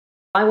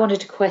I wanted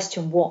to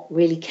question what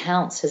really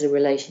counts as a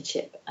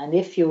relationship. And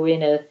if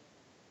you're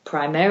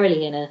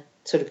primarily in a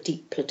sort of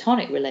deep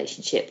platonic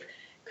relationship,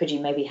 could you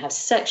maybe have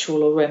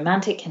sexual or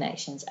romantic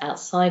connections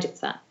outside of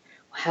that?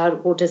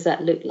 What does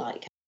that look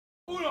like?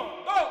 Uno,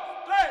 dos,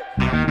 tres.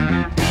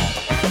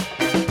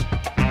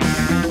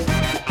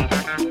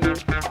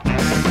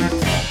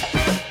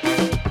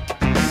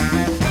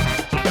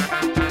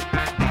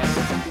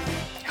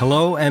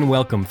 Hello and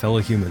welcome, fellow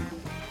human.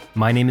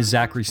 My name is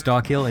Zachary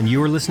Stockhill, and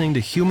you are listening to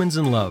Humans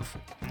in Love,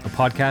 a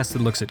podcast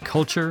that looks at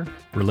culture,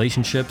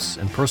 relationships,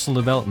 and personal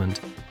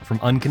development from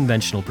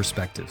unconventional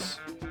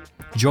perspectives.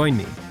 Join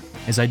me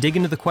as I dig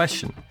into the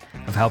question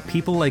of how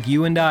people like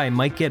you and I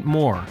might get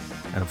more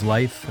out of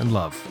life and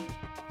love.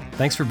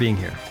 Thanks for being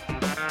here.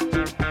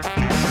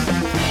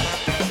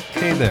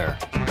 Hey there.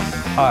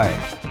 Hi.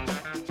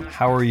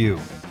 How are you?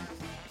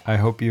 I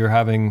hope you're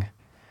having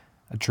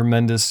a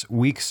tremendous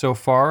week so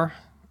far.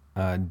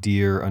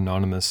 Dear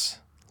anonymous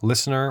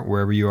listener,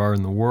 wherever you are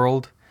in the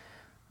world.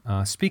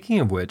 Speaking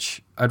of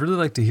which, I'd really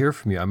like to hear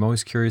from you. I'm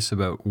always curious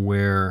about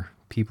where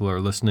people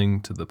are listening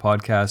to the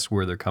podcast,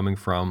 where they're coming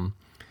from,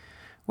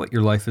 what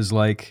your life is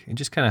like. It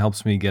just kind of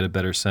helps me get a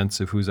better sense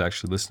of who's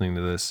actually listening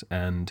to this,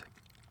 and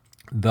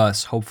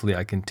thus, hopefully,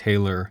 I can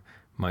tailor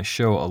my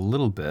show a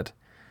little bit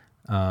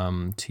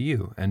to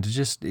you. And to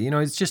just,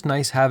 it's just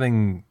nice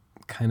having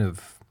kind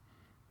of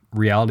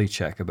reality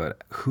check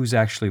about who's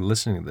actually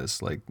listening to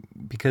this,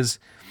 because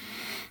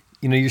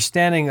I'm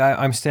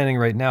standing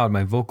right now at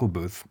my vocal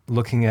booth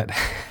looking at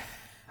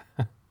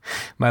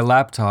my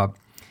laptop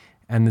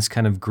and this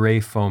kind of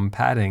gray foam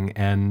padding,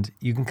 and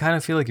you can kind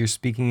of feel like you're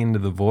speaking into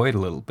the void a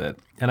little bit.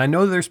 And I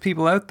know there's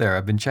people out there.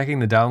 I've been checking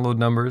the download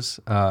numbers.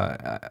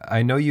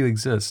 I know you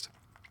exist.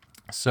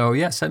 So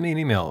yeah, send me an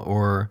email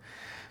or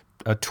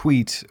a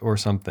tweet or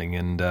something,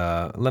 and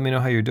let me know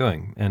how you're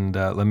doing, and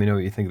let me know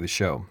what you think of the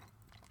show.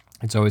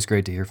 It's always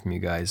great to hear from you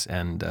guys,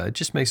 and it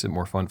just makes it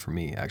more fun for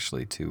me,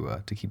 actually,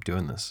 to keep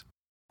doing this.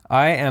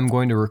 I am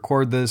going to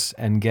record this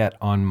and get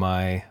on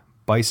my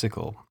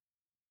bicycle.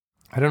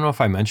 I don't know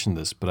if I mentioned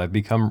this, but I've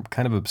become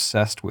kind of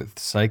obsessed with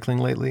cycling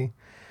lately.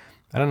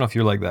 I don't know if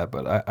you're like that,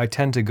 but I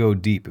tend to go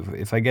deep.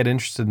 If I get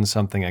interested in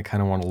something, I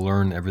kind of want to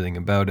learn everything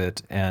about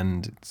it,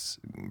 and it's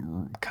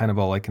kind of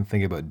all I can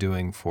think about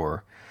doing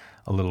for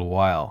a little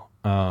while.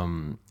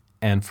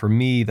 And for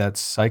me, that's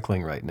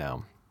cycling right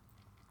now.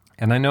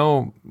 And I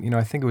know,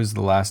 I think it was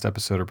the last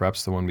episode, or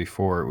perhaps the one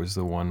before, it was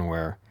the one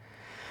where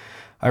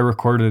I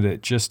recorded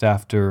it just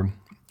after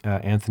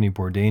Anthony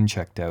Bourdain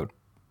checked out.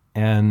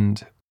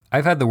 And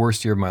I've had the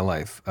worst year of my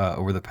life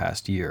over the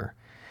past year.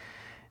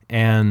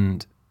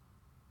 And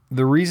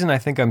the reason I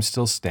think I'm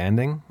still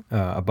standing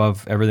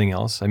above everything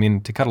else,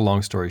 to cut a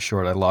long story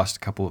short, I lost a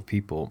couple of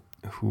people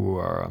who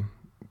are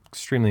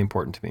extremely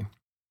important to me.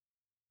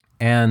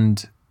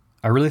 And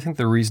I really think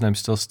the reason I'm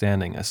still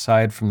standing,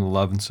 aside from the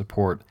love and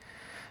support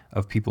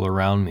of people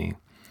around me,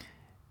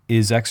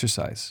 is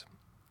exercise.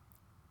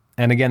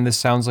 And again, this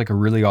sounds like a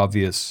really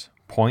obvious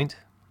point,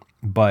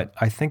 but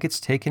I think it's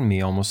taken me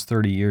almost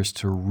 30 years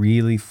to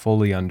really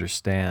fully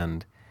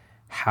understand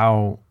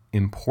how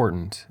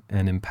important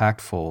and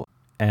impactful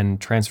and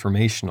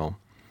transformational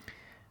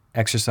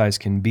exercise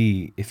can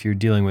be if you're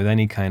dealing with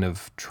any kind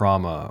of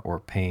trauma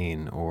or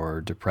pain or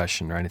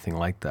depression or anything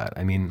like that.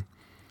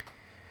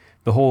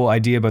 The whole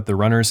idea about the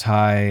runner's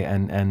high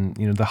and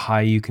the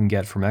high you can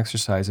get from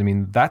exercise,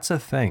 that's a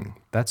thing.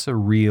 That's a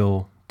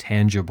real,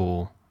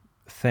 tangible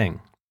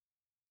thing.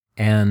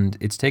 And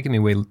it's taken me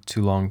way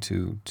too long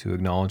to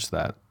acknowledge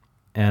that.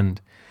 And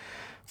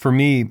for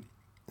me,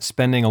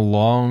 spending a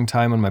long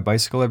time on my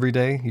bicycle every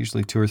day,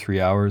 usually 2 or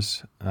 3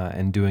 hours,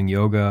 and doing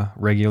yoga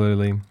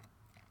regularly,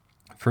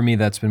 for me,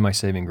 that's been my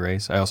saving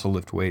grace. I also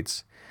lift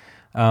weights.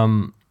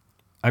 I'm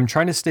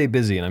trying to stay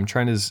busy, and I'm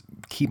trying to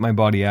keep my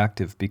body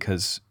active,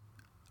 because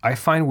I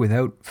find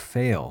without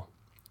fail,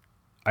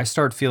 I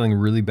start feeling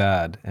really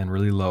bad and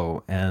really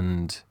low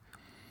and,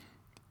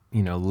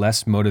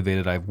 less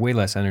motivated. I have way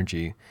less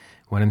energy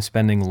when I'm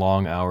spending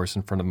long hours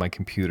in front of my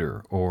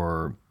computer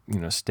or,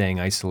 staying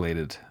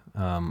isolated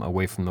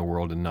away from the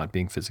world and not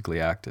being physically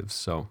active.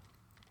 So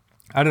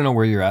I don't know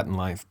where you're at in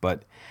life,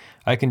 but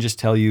I can just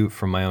tell you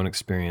from my own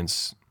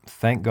experience,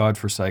 thank God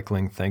for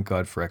cycling, thank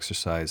God for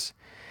exercise,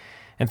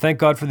 and thank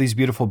God for these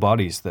beautiful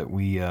bodies that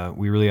we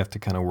really have to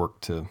kind of work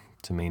to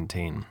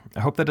maintain. I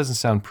hope that doesn't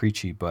sound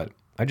preachy, but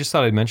I just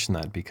thought I'd mention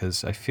that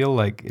because I feel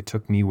like it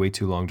took me way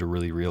too long to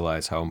really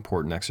realize how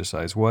important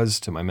exercise was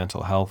to my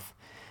mental health,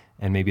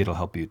 and maybe it'll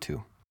help you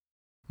too.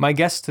 My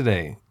guest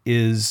today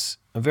is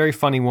a very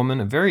funny woman,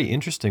 a very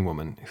interesting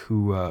woman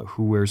who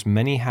wears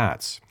many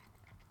hats.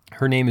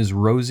 Her name is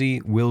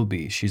Rosie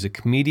Wilby. She's a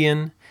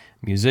comedian,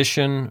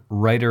 musician,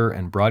 writer,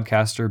 and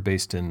broadcaster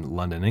based in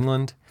London,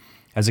 England.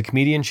 As a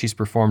comedian, she's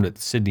performed at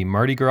Sydney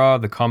Mardi Gras,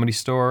 the Comedy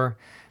Store,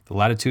 the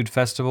Latitude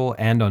Festival,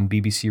 and on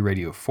BBC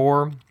Radio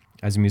 4.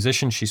 As a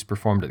musician, she's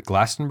performed at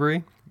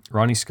Glastonbury,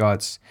 Ronnie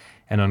Scott's,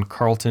 and on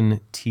Carlton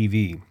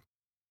TV.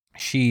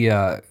 She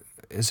has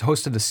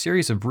hosted a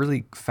series of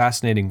really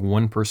fascinating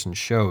one-person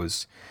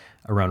shows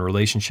around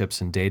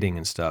relationships and dating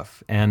and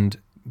stuff.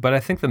 But I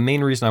think the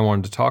main reason I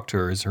wanted to talk to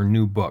her is her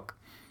new book.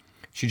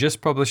 She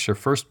just published her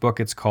first book.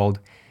 It's called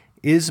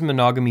Is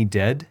Monogamy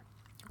Dead?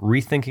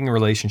 Rethinking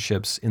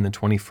Relationships in the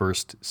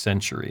 21st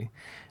Century.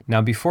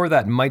 Now, before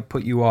that might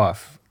put you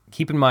off,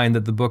 keep in mind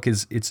that the book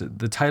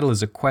the title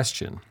is a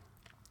question,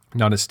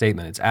 not a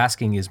statement. It's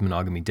asking, is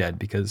monogamy dead?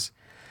 Because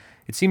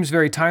it seems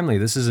very timely.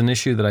 This is an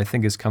issue that I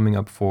think is coming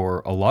up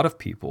for a lot of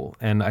people,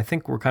 and I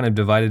think we're kind of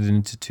divided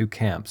into two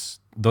camps.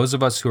 Those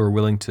of us who are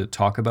willing to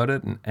talk about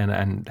it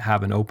and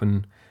have an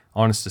open,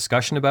 honest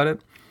discussion about it,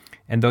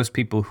 and those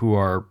people who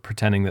are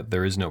pretending that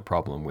there is no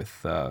problem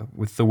with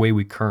the way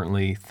we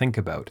currently think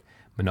about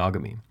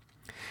monogamy.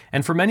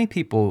 And for many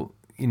people,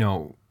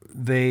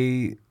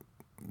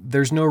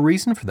 there's no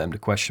reason for them to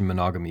question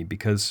monogamy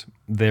because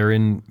they're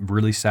in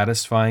really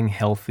satisfying,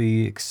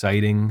 healthy,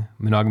 exciting,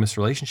 monogamous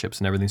relationships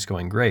and everything's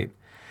going great.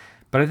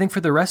 But I think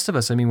for the rest of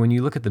us, when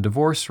you look at the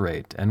divorce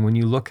rate and when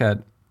you look at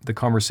the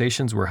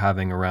conversations we're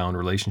having around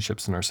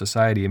relationships in our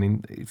society,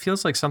 it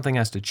feels like something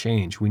has to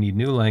change. We need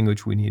new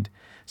language. We need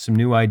some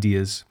new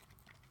ideas.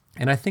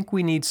 And I think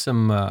we need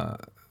some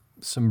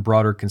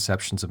broader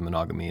conceptions of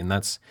monogamy. And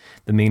that's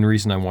the main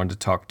reason I wanted to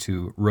talk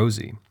to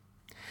Rosie.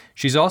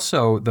 She's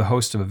also the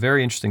host of a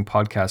very interesting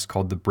podcast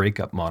called The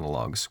Breakup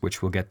Monologues,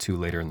 which we'll get to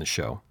later in the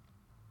show.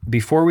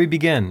 Before we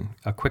begin,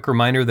 a quick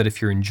reminder that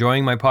if you're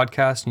enjoying my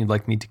podcast and you'd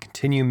like me to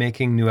continue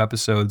making new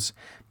episodes,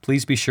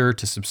 please be sure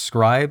to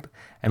subscribe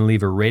and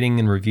leave a rating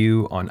and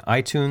review on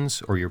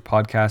iTunes or your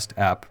podcast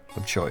app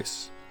of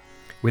choice.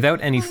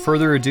 Without any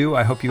further ado,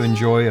 I hope you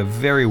enjoy a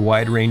very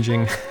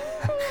wide-ranging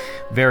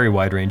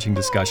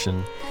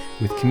discussion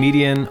with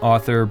comedian,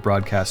 author,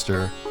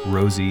 broadcaster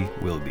Rosie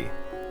Wilby.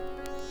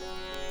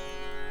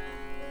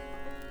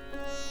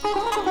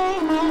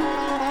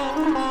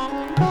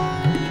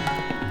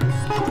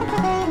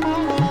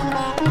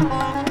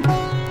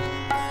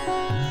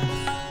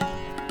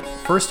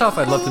 First off,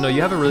 I'd love to know,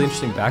 you have a really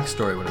interesting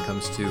backstory when it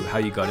comes to how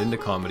you got into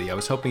comedy. I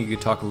was hoping you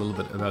could talk a little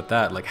bit about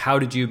that. Like, how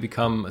did you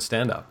become a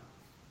stand-up?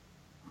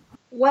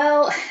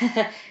 Well,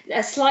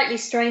 a slightly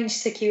strange,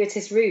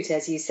 circuitous route,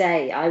 as you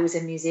say. I was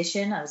a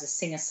musician. I was a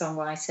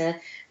singer-songwriter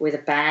with a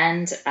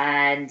band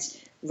and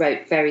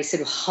wrote very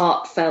sort of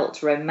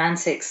heartfelt,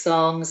 romantic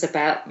songs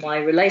about my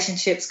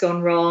relationships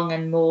gone wrong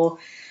and more.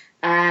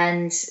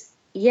 And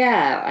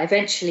yeah,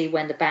 eventually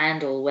when the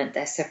band all went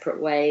their separate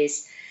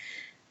ways,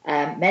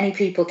 many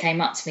people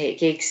came up to me at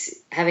gigs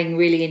having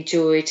really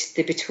enjoyed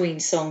the between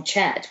song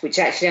chat, which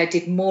actually I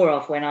did more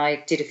of when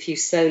I did a few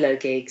solo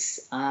gigs,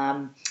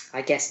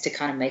 I guess to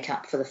kind of make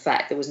up for the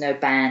fact there was no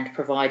band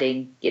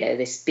providing,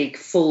 this big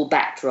full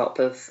backdrop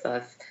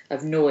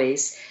of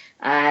noise.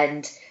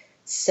 And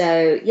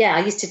so, yeah, I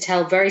used to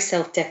tell very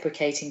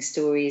self-deprecating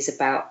stories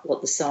about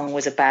what the song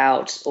was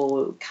about,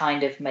 or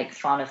kind of make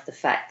fun of the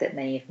fact that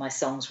many of my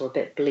songs were a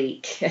bit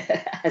bleak,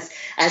 as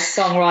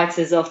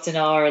songwriters often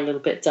are, a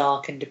little bit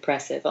dark and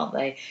depressive, aren't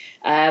they?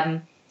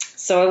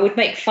 So I would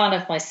make fun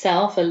of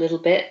myself a little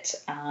bit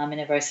in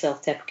a very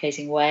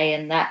self-deprecating way,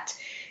 and that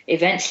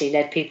eventually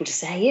led people to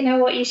say, you know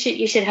what, you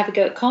should have a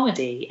go at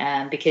comedy,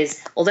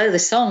 because although the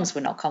songs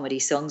were not comedy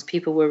songs,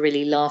 people were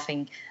really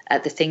laughing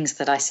at the things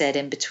that I said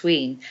in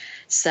between.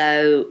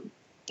 So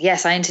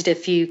yes, I entered a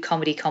few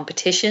comedy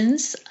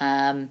competitions.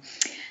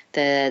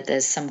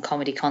 There's some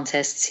comedy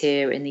contests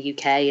here in the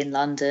UK, in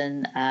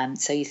London.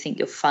 So You Think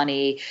You're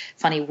Funny,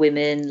 Funny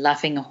Women,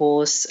 Laughing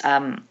Horse.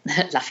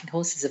 Laughing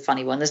Horse is a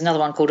funny one. There's another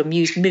one called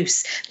Amused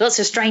Moose. Lots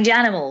of strange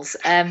animals.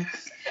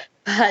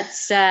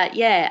 But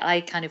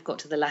I kind of got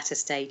to the latter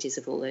stages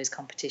of all those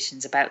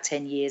competitions about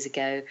 10 years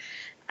ago,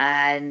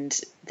 and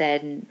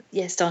then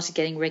started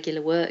getting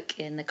regular work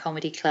in the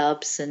comedy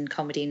clubs and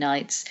comedy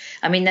nights.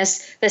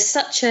 There's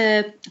such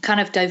a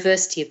kind of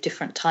diversity of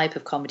different type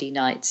of comedy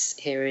nights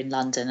here in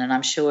London, and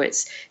I'm sure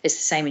it's the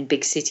same in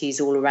big cities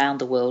all around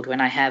the world.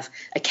 When I have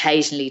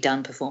occasionally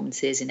done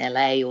performances in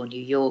LA or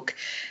New York,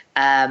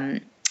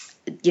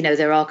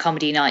 there are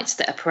comedy nights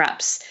that are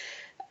perhaps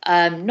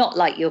not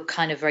like your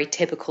kind of very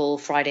typical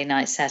Friday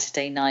night,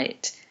 Saturday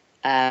night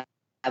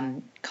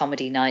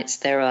comedy nights.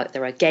 There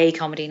are gay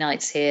comedy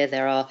nights here.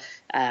 There are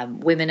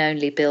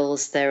women-only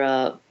bills. There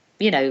are,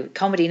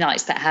 comedy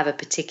nights that have a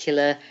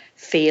particular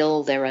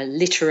feel. There are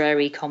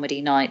literary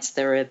comedy nights.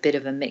 There are a bit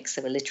of a mix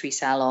of a literary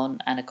salon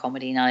and a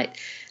comedy night.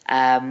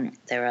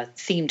 There are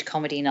themed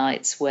comedy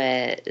nights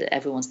where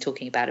everyone's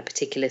talking about a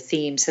particular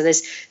theme. So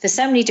there's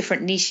so many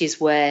different niches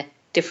where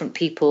different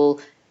people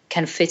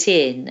can fit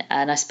in.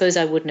 And I suppose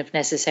I wouldn't have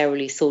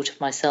necessarily thought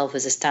of myself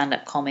as a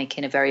stand-up comic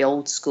in a very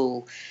old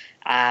school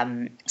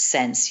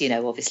sense.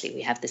 Obviously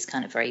we have this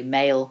kind of very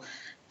male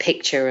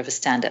picture of a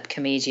stand-up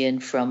comedian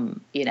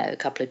from, a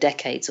couple of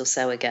decades or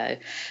so ago.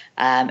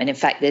 And in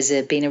fact, there's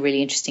been a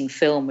really interesting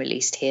film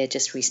released here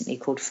just recently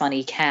called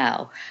Funny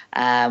Cow,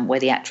 where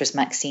the actress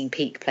Maxine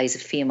Peake plays a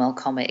female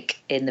comic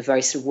in the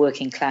very sort of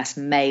working class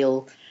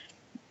male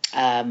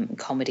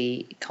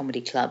comedy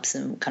clubs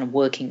and kind of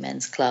working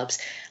men's clubs.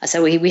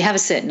 So we have a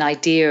certain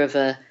idea of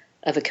a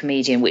a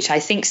comedian, which I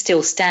think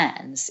still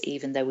stands,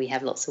 even though we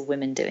have lots of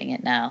women doing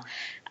it now.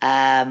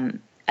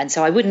 And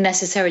so I wouldn't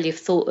necessarily have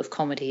thought of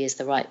comedy as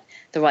the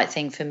right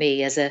thing for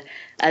me as a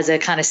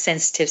kind of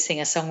sensitive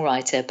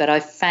singer-songwriter. But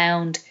I've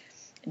found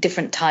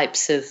different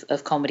types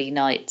of comedy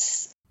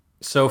nights.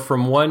 So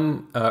from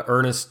one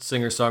earnest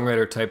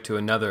singer-songwriter type to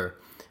another,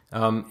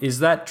 is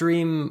that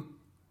dream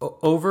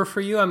over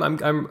for you?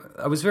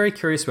 I was very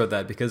curious about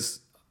that because,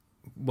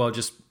 well,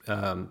 just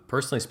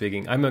personally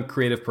speaking, I'm a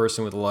creative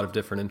person with a lot of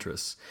different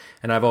interests,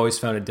 and I've always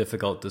found it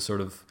difficult to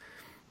sort of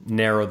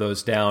narrow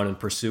those down and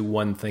pursue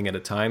one thing at a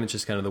time. It's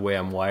just kind of the way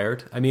I'm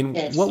wired. I mean,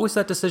 yes. What was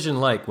that decision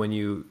like when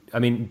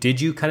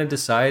did you kind of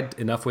decide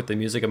enough with the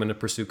music, I'm going to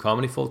pursue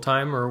comedy full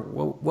time, or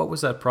what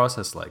was that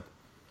process like?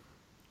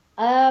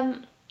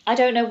 I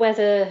don't know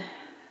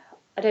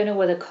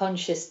whether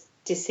conscious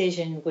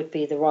decision would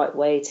be the right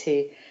way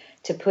to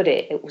put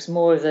it. It was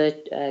more of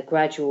a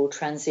gradual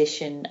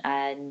transition,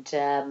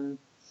 and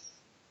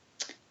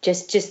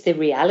just the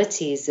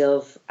realities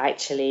of,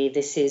 actually,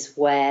 this is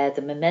where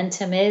the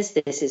momentum is.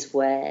 This is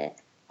where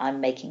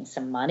I'm making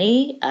some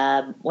money.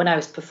 When I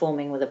was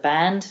performing with a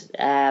band,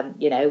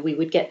 we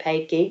would get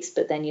paid gigs,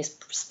 but then you're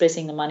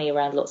splitting the money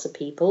around lots of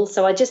people.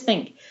 So I just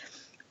think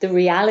the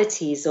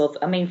realities of,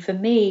 for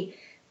me,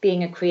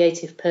 being a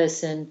creative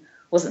person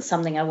wasn't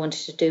something I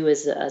wanted to do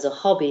as a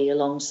hobby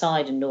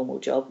alongside a normal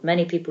job.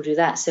 Many people do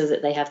that so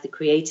that they have the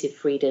creative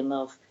freedom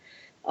of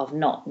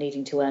not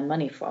needing to earn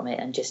money from it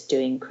and just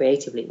doing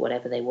creatively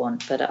whatever they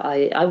want. But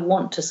I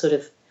want to sort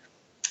of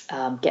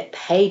get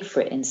paid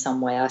for it in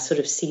some way. I sort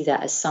of see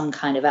that as some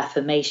kind of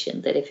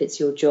affirmation that if it's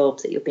your job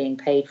that you're being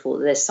paid for,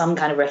 there's some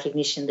kind of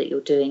recognition that you're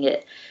doing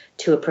it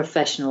to a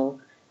professional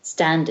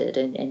standard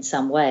in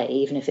some way,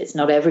 even if it's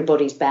not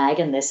everybody's bag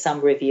and there's some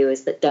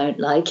reviewers that don't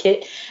like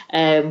it.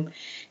 I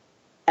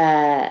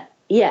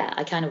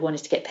kind of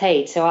wanted to get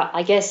paid. So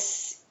I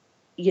guess,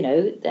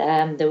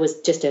 there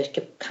was just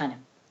a kind of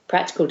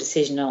practical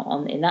decision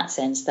in that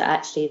sense, that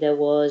actually there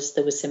was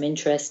some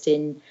interest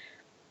in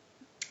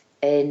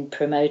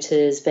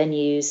promoters,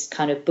 venues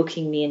kind of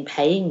booking me and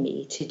paying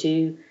me to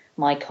do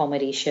my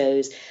comedy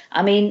shows.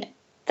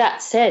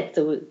 That said,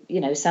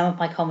 some of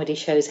my comedy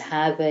shows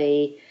have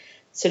a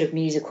sort of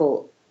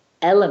musical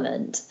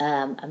element.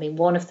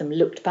 One of them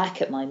looked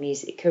back at my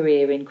music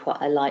career in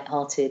quite a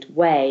light-hearted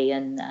way,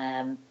 and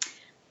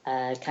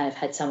kind of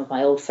had some of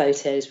my old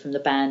photos from the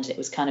band. It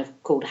was kind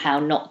of called How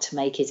Not to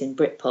Make It in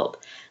Britpop.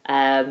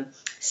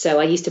 So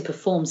I used to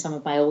perform some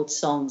of my old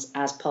songs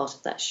as part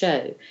of that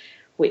show,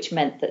 which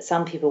meant that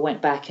some people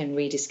went back and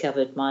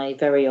rediscovered my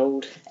very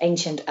old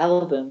ancient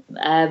album.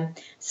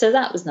 So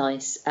that was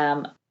nice.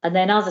 And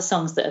then other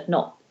songs that have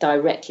not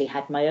directly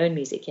had my own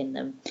music in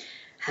them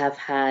have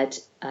had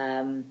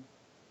a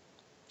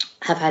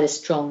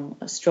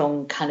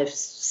strong kind of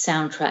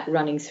soundtrack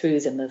running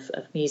through them of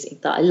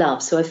music that I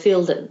love. So I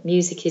feel that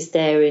music is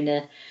there in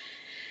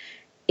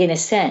a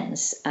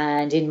sense.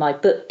 And in my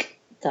book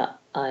that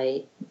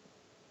I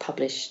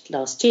published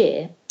last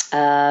year,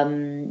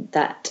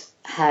 that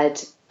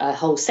had a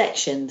whole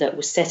section that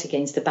was set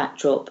against the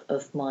backdrop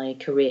of my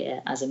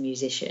career as a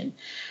musician.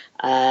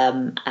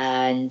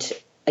 And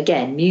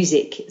again,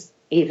 music,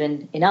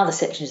 even in other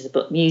sections of the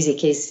book,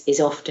 music is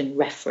often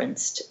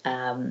referenced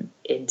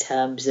in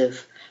terms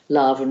of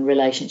love and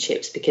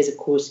relationships, because, of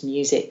course,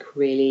 music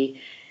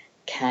really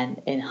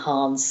can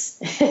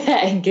enhance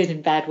in good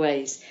and bad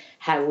ways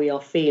how we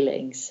are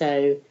feeling.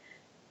 So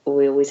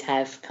we always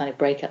have kind of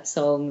breakup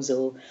songs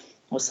or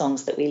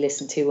songs that we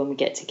listen to when we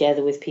get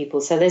together with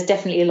people. So there's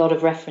definitely a lot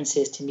of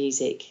references to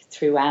music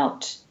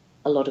throughout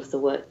a lot of the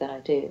work that I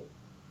do.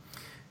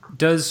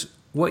 Does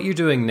what you're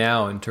doing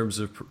now in terms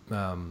of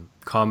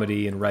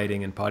comedy and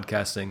writing and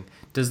podcasting,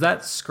 does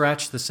that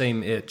scratch the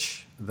same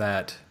itch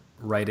that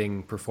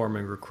writing,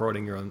 performing,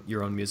 recording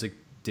your own music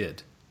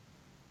did?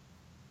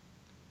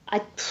 I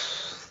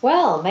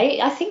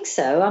think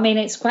so.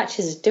 It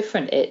scratches a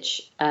different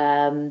itch,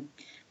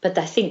 but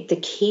I think the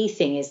key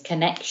thing is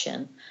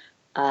connection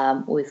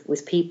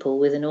with people,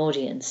 with an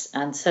audience.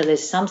 And so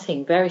there's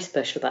something very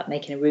special about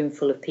making a room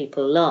full of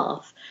people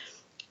laugh.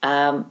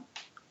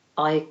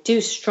 I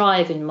do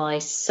strive in my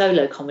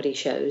solo comedy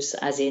shows,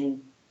 as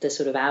in the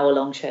sort of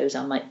hour-long shows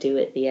I might do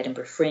at the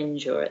Edinburgh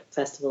Fringe or at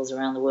festivals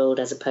around the world,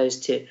 as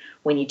opposed to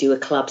when you do a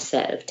club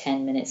set of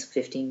 10 minutes,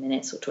 15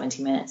 minutes or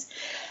 20 minutes.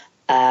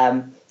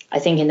 I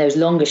think in those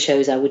longer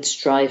shows I would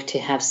strive to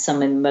have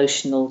some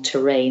emotional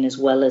terrain as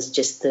well as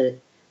just the,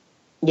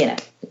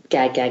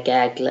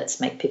 gag,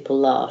 let's make people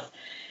laugh.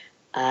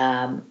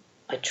 I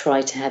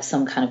try to have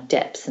some kind of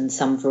depth and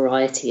some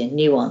variety and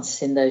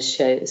nuance in those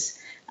shows.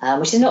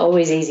 Which is not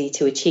always easy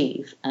to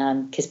achieve,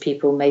 because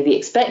people may be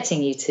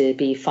expecting you to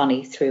be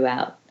funny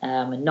throughout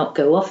and not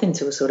go off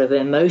into a sort of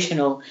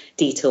emotional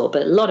detour.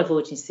 But a lot of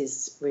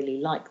audiences really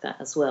like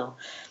that as well.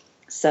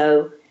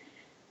 So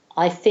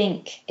I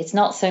think it's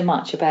not so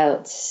much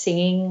about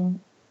singing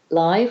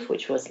live,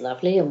 which was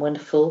lovely and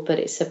wonderful, but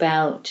it's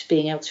about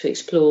being able to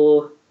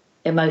explore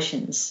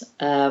emotions.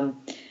 And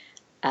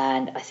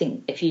I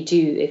think if you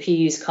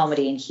use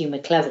comedy and humour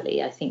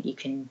cleverly, I think you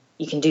can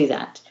you can do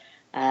that.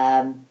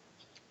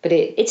 But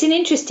it's an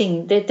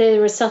interesting,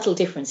 there are subtle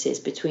differences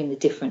between the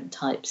different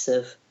types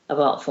of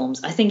art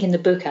forms. I think in the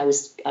book I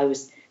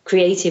was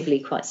creatively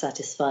quite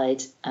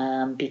satisfied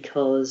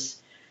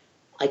because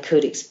I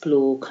could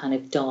explore kind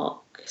of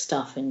dark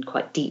stuff and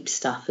quite deep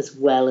stuff, as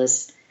well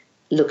as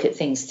look at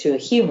things through a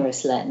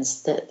humorous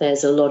lens. That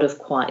there's a lot of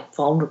quite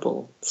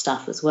vulnerable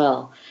stuff as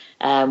well,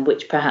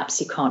 which perhaps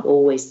you can't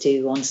always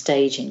do on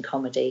stage in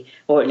comedy,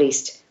 or at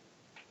least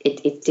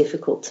it's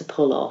difficult to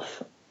pull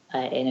off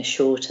in a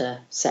shorter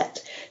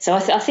set. So I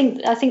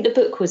think the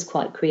book was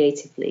quite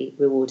creatively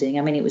rewarding.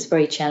 I mean, it was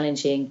very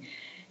challenging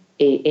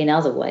in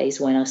other ways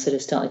when I sort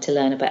of started to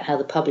learn about how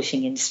the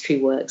publishing industry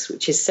works,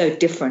 which is so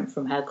different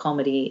from how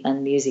comedy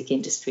and music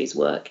industries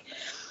work.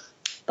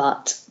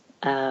 But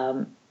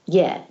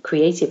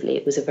creatively,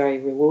 it was a very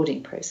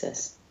rewarding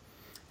process.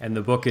 And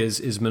the book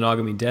is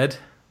Monogamy Dead?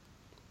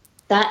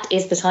 That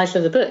is the title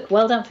of the book.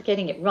 Well done for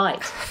getting it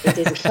right. It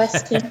is a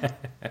question.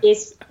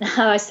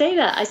 I say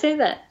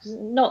that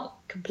not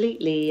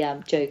completely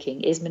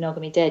joking. Is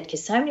monogamy dead?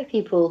 Because so many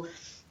people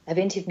have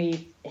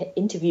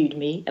interviewed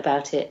me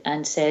about it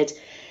and said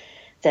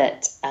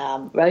that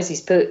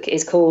Rosie's book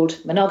is called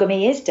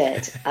Monogamy is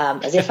Dead,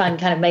 as if I'm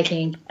kind of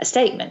making a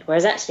statement,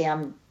 whereas actually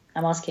I'm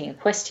asking a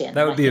question.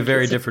 That would be a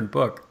very different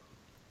book.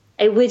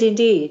 It would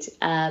indeed.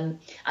 I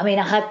mean,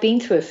 I had been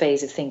through a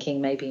phase of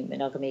thinking maybe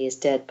monogamy is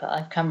dead, but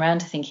I've come around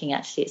to thinking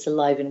actually it's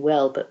alive and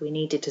well, but we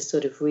needed to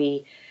sort of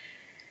reevaluate,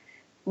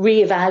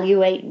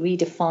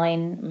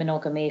 redefine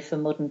monogamy for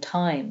modern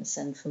times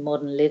and for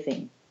modern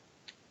living.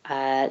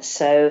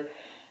 So,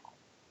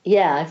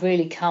 I've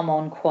really come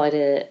on quite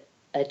a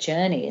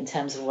journey in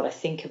terms of what I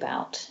think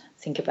about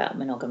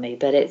monogamy.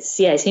 But it's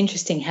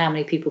interesting how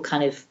many people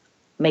kind of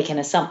make an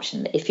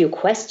assumption that if you're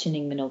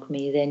questioning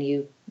monogamy, then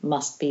you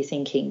must be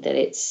thinking that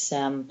it's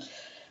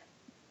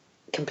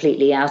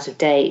completely out of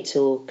date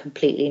or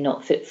completely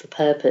not fit for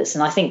purpose.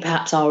 And I think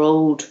perhaps our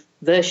old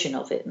version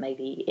of it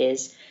maybe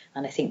is,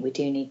 and I think we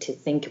do need to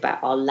think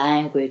about our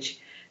language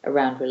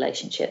around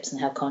relationships and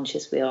how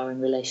conscious we are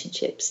in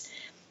relationships,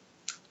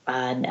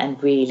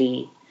 and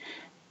really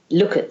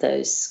look at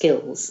those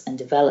skills and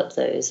develop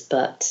those.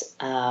 But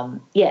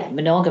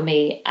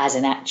monogamy as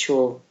an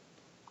actual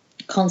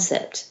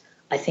concept,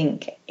 I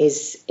think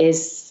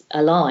is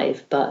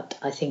alive, but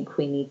I think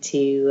we need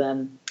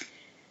to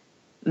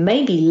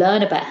maybe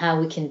learn about how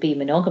we can be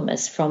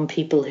monogamous from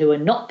people who are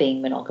not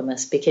being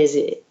monogamous, because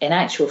in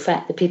actual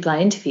fact, the people I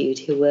interviewed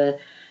who were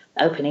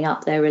opening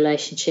up their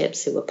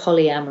relationships, who were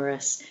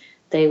polyamorous,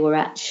 they were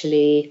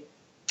actually,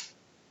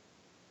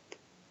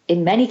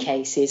 in many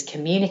cases,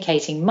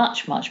 communicating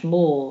much, much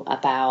more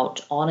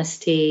about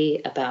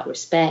honesty, about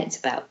respect,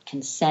 about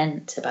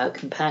consent, about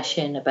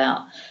compassion,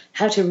 about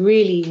how to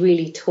really,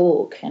 really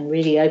talk and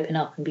really open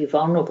up and be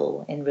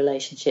vulnerable in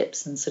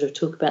relationships and sort of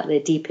talk about their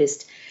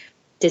deepest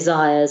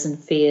desires and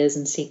fears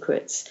and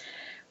secrets.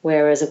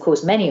 Whereas, of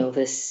course, many of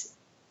us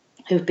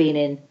who've been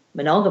in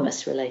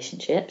monogamous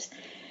relationships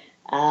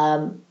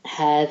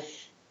have,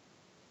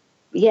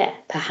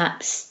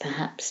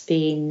 perhaps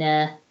been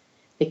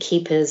the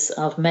keepers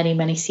of many,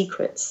 many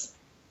secrets.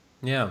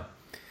 Yeah.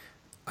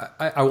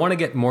 I want to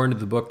get more into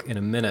the book in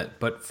a minute,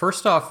 but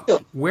first off, sure.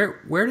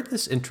 Where did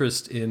this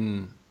interest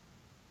in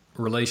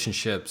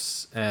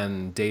relationships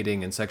and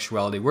dating and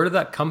sexuality, where did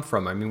that come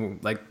from? I mean,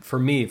 like for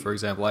me, for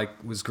example, I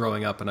was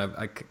growing up and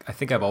I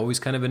think I've always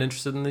kind of been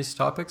interested in these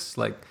topics.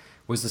 Like,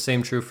 was the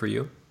same true for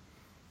you?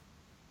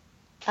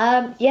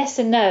 Yes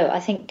and no. I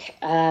think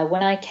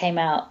when I came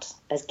out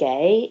as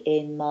gay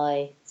in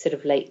my sort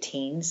of late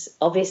teens,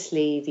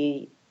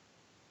 obviously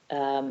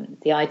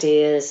the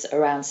ideas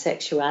around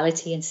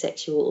sexuality and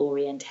sexual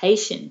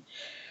orientation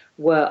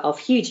were of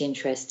huge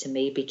interest to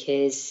me,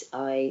 because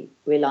I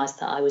realised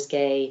that I was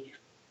gay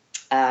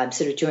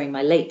sort of during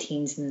my late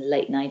teens in the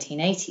late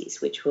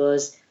 1980s, which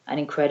was an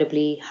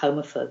incredibly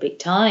homophobic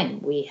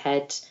time. We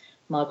had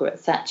Margaret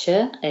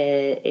Thatcher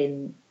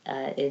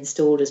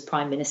installed as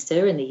Prime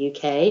Minister in the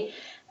UK,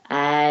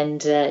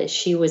 and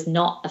she was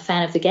not a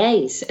fan of the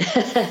gays.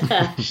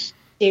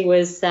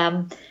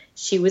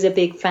 She was a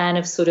big fan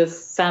of sort of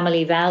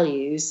family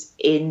values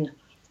in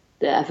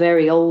a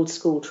very old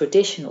school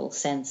traditional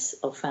sense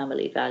of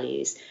family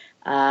values.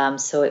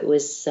 So it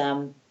was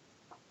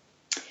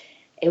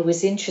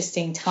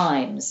interesting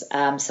times.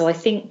 So I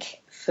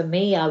think for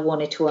me, I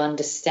wanted to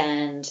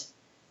understand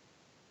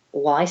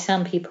why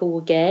some people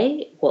were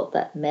gay, what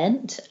that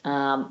meant.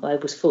 I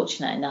was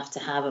fortunate enough to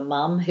have a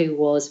mum who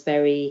was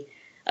very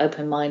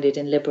open-minded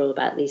and liberal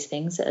about these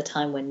things at a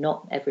time when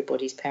not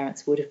everybody's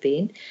parents would have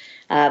been.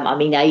 I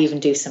mean, I even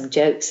do some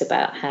jokes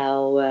about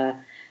how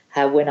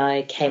when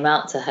I came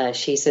out to her,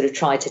 she sort of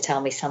tried to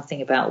tell me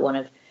something about one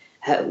of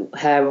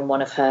her and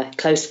one of her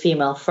close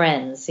female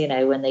friends, you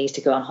know, when they used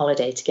to go on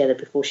holiday together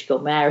before she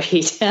got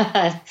married.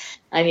 And,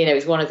 you know, it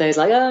was one of those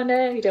like, oh,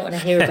 no, you don't want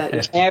to hear about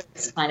your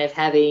parents kind of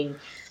having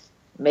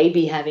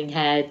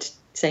had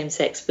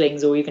same-sex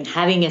flings or even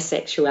having a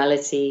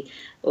sexuality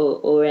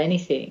or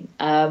anything.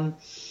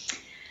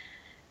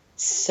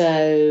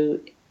 So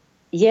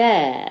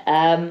Yeah.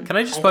 Can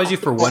I just pause I you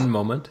for think one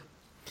moment?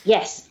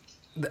 yes.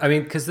 I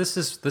mean, because this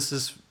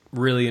is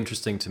really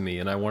interesting to me,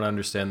 and I want to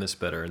understand this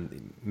better.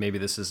 And maybe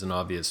this is an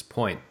obvious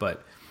point,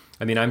 but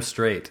I mean, I'm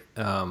straight,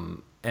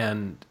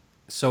 and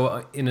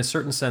so in a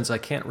certain sense, I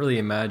can't really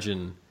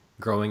imagine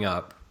growing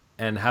up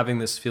and having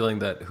this feeling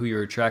that who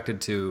you're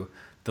attracted to,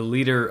 the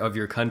leader of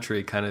your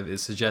country, kind of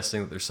is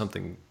suggesting that there's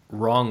something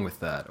wrong with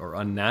that or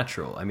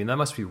unnatural. I mean, that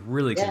must be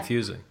really Yeah.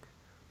 confusing.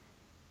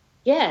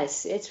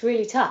 Yes, it's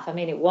really tough. I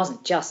mean, it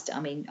wasn't just, I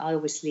mean, I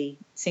obviously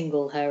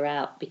single her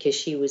out because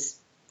she was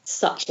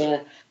such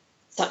a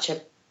such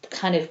a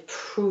kind of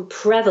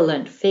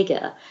prevalent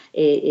figure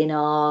in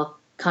our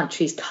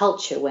country's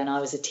culture when I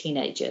was a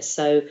teenager.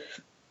 So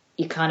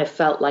you kind of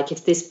felt like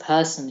if this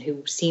person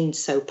who seemed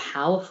so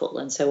powerful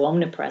and so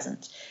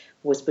omnipresent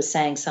was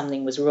saying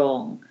something was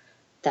wrong,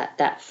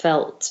 that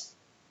felt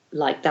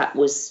like that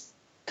was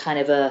kind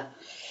of a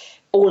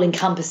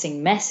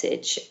all-encompassing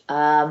message.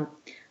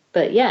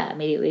 But yeah, I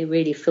mean, it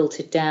really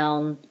filtered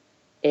down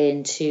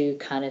into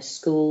kind of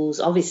schools,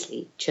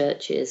 obviously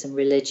churches and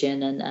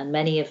religion, and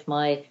many of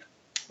my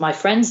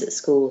friends at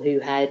school who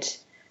had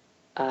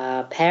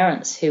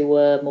parents who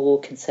were more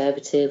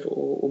conservative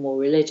or more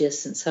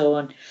religious and so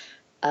on,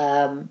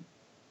 um,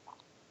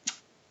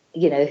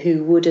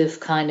 who would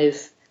have kind of,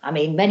 I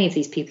mean, many of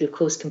these people, of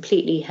course,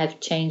 completely have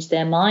changed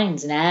their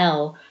minds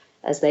now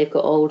as they've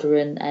got older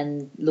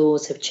and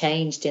laws have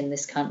changed in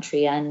this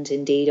country and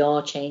indeed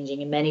are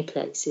changing in many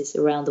places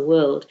around the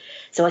world.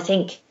 So I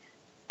think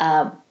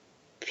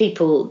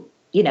people,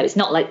 it's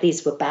not like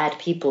these were bad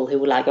people who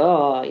were like,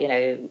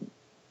 oh,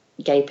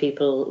 gay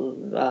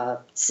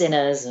people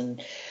sinners,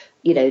 and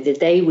that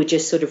they were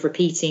just sort of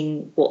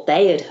repeating what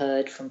they had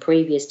heard from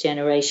previous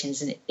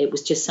generations, and it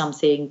was just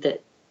something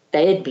that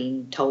they had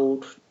been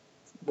told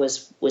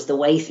was the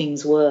way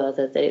things were,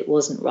 that it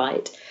wasn't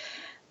right.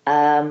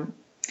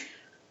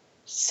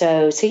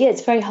 So yeah,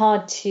 it's very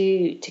hard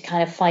to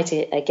kind of fight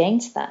it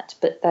against that.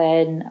 But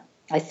then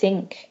I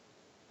think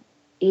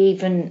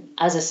even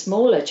as a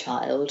smaller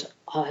child,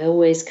 I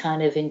always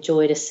kind of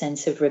enjoyed a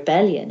sense of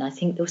rebellion. I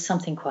think there was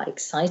something quite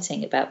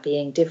exciting about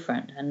being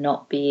different and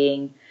not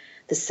being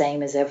the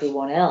same as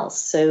everyone else.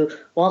 So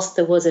whilst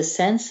there was a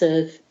sense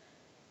of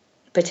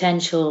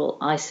potential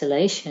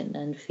isolation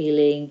and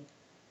feeling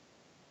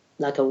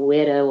like a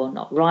weirdo or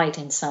not right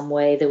in some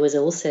way, there was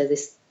also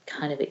this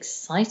kind of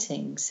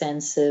exciting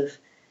sense of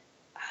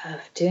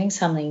doing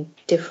something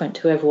different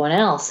to everyone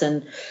else.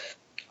 And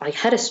I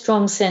had a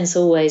strong sense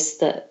always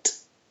that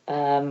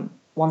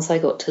once I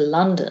got to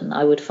London,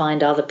 I would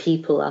find other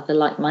people, other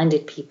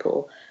like-minded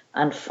people,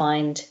 and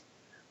find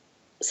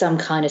some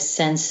kind of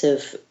sense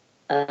of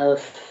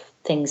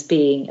things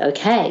being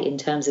okay in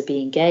terms of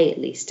being gay, at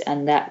least.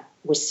 And that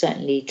was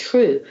certainly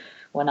true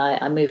when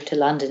I moved to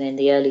London in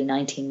the early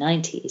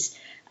 1990s.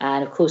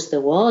 And of course,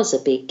 there was a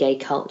big gay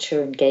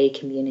culture and gay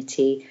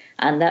community,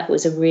 and that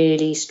was a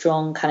really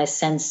strong kind of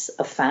sense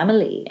of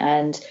family.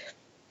 And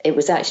it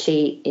was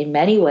actually, in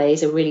many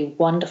ways, a really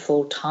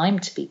wonderful time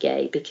to be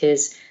gay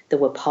because there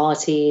were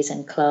parties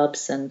and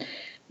clubs and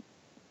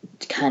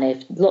kind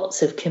of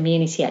lots of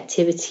community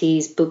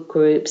activities, book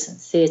groups and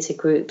theatre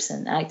groups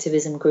and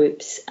activism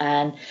groups.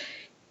 And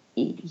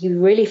you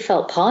really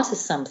felt part of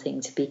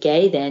something to be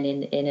gay then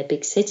in a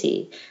big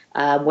city.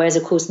 Whereas,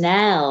 of course,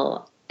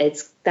 now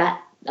it's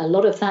that a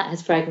lot of that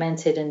has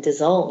fragmented and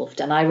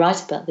dissolved. And I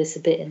write about this a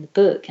bit in the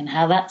book and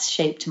how that's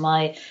shaped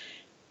my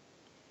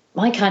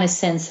kind of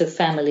sense of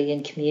family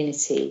and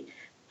community,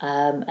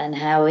 and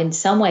how in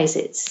some ways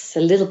it's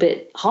a little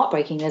bit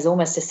heartbreaking. There's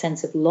almost a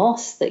sense of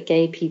loss that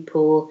gay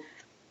people,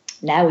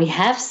 now we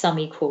have some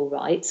equal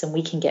rights and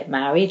we can get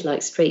married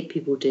like straight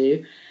people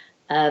do.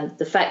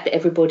 The fact that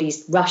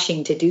everybody's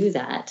rushing to do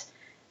that,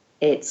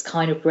 it's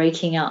kind of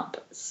breaking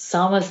up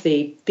some of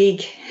the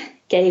big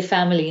gay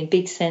family and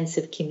big sense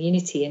of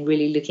community and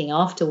really looking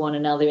after one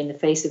another in the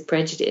face of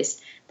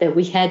prejudice that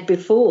we had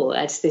before.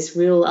 It's this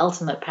real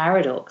ultimate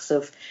paradox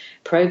of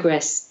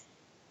progress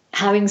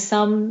having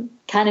some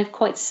kind of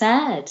quite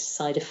sad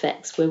side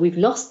effects where we've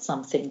lost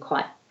something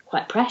quite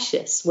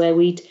precious, where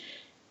we'd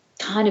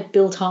kind of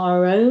built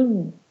our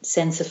own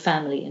sense of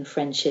family and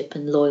friendship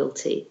and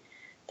loyalty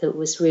that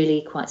was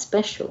really quite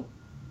special.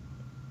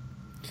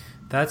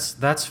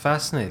 That's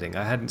fascinating.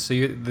 I hadn't. So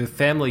the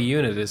family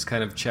unit is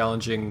kind of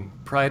challenging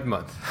Pride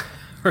Month,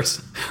 or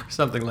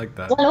something like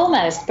that. Well,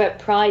 almost, but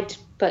Pride,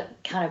 but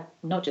kind of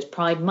not just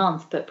Pride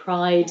Month, but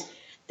Pride,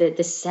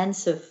 the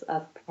sense of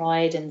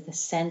pride and the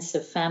sense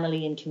of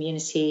family and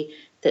community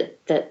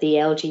that the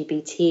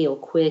LGBT or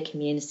queer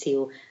community,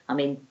 or I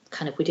mean,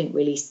 kind of, we didn't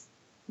really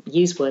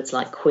use words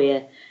like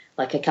queer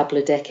like a couple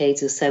of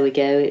decades or so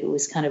ago. It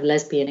was kind of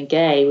lesbian and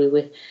gay. We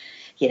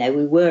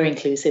were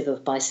inclusive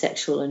of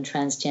bisexual and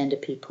transgender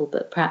people,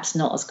 but perhaps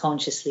not as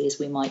consciously as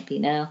we might be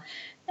now.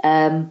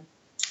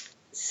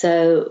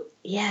 So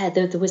yeah,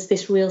 there was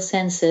this real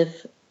sense of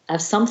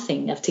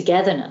something, of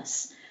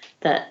togetherness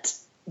that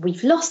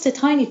we've lost a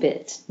tiny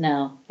bit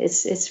now.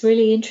 It's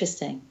really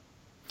interesting.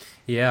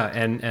 Yeah,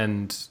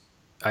 and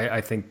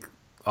I think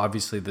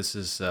obviously this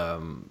is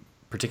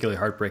particularly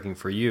heartbreaking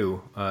for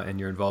you and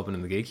your involvement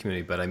in the gay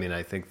community. But I mean,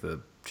 I think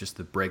just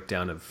the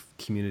breakdown of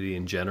community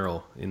in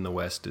general in the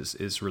West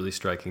is really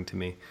striking to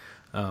me.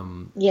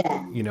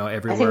 Yeah,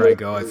 Everywhere I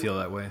go, I feel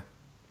that way.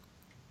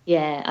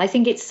 Yeah, I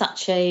think it's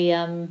such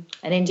an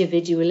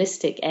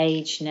individualistic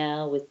age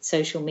now with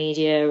social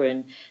media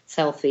and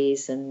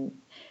selfies, and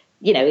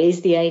it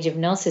is the age of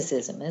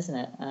narcissism, isn't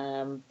it?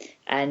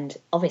 And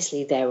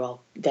obviously there are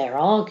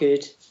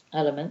good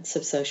elements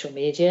of social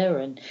media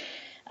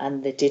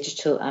and the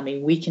digital. I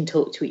mean, we can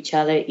talk to each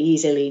other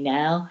easily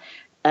now,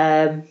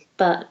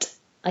 but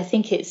I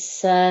think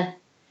it's.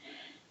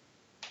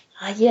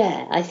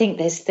 I think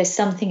there's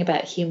something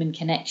about human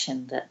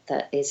connection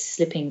that is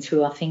slipping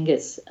through our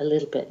fingers a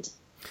little bit.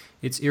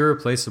 It's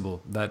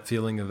irreplaceable, that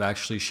feeling of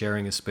actually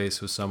sharing a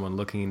space with someone,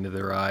 looking into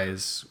their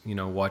eyes,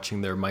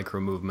 watching their micro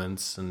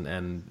movements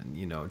and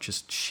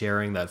just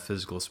sharing that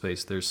physical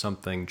space. There's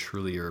something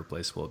truly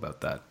irreplaceable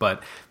about that.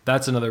 But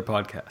that's another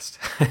podcast.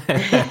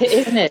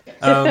 Isn't it?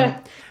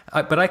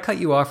 But I cut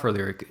you off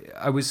earlier.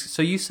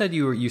 So you said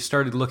you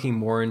started looking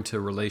more into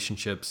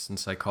relationships and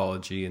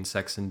psychology and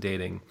sex and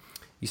dating.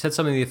 You said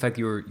something to the effect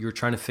you were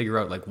trying to figure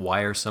out, like,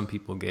 why are some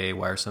people gay,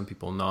 why are some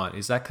people not?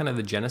 Is that kind of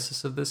the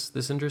genesis of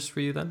this interest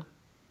for you then?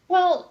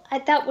 Well,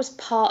 that was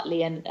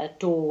partly a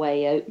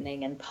doorway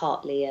opening, and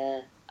partly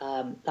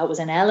that was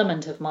an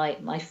element of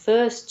my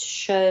first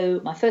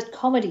show, my first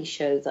comedy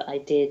show that I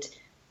did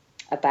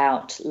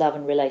about love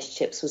and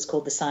relationships was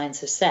called The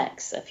Science of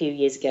Sex a few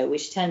years ago,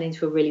 which turned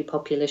into a really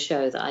popular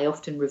show that I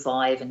often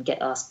revive and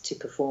get asked to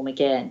perform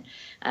again.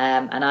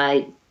 And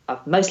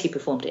I've mostly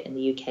performed it in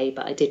the UK,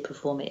 but I did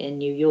perform it in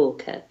New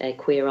York at a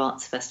queer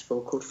arts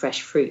festival called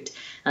Fresh Fruit,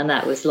 and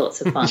that was lots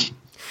of fun.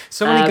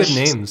 So many good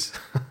names.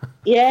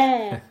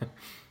 Yeah.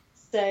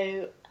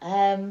 So,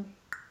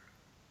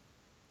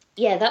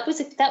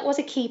 that was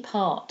a key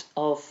part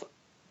of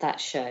that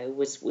show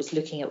was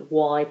looking at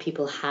why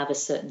people have a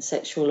certain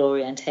sexual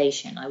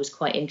orientation. I was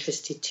quite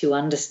interested to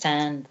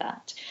understand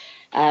that.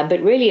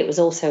 But really, it was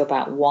also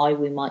about why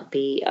we might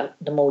be,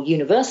 the more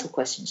universal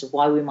questions of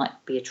why we might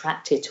be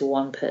attracted to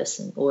one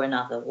person or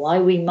another, why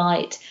we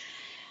might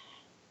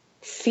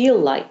feel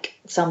like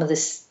some of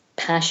this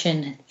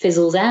passion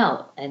fizzles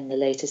out in the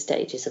later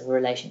stages of a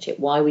relationship,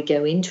 why we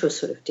go into a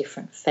sort of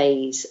different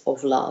phase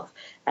of love,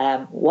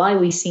 why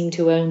we seem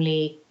to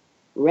only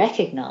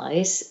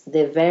recognize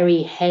the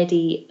very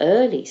heady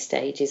early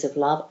stages of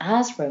love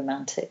as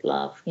romantic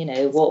love.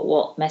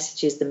 What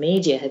messages the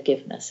media have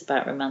given us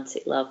about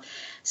romantic love.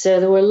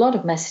 So there were a lot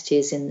of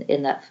messages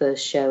in that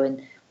first show,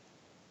 and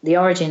the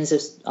origins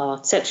of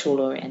our sexual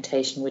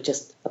orientation were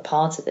just a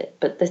part of it.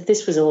 But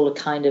this was all a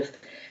kind of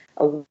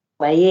a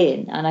way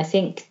in, and I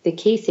think the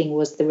key thing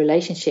was the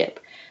relationship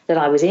that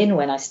I was in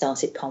when I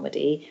started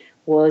comedy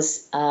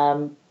was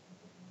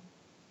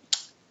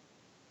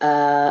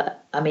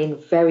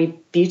very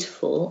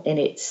beautiful in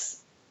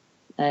its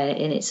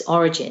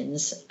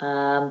origins,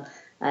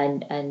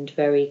 and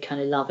very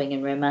kind of loving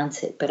and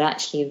romantic, but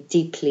actually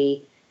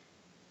deeply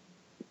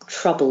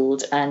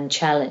troubled and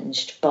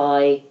challenged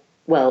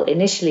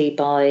initially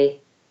by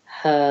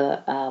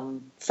her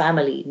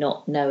family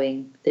not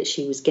knowing that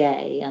she was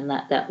gay, and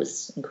that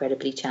was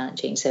incredibly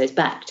challenging. So it's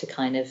back to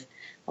kind of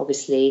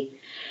obviously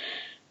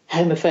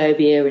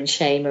homophobia and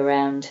shame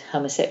around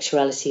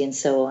homosexuality and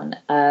so on.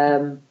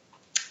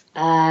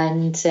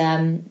 And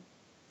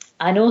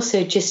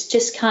also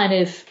just kind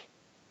of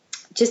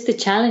just the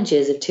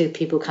challenges of two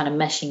people kind of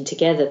meshing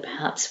together,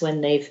 perhaps when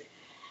they've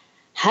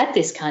had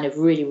this kind of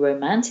really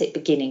romantic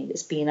beginning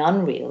that's been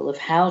unreal, of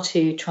how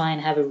to try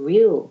and have a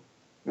real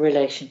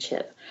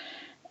relationship.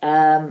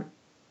 And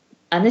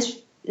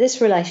this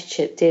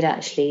relationship did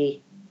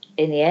actually,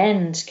 in the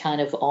end,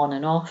 kind of on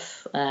and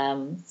off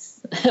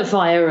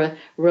via a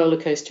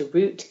roller coaster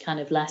route, kind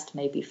of last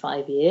maybe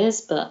 5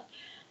 years, but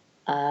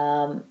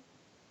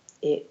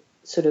it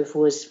sort of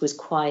was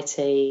quite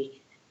a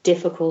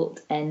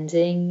difficult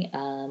ending,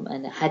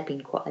 and it had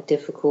been quite a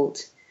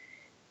difficult,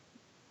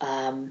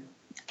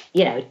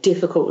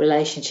 difficult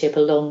relationship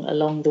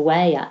along the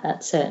way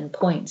at certain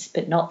points,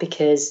 but not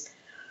because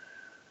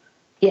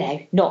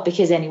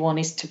anyone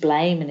is to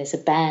blame and is a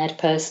bad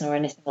person or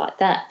anything like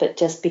that, but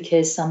just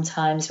because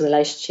sometimes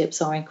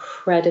relationships are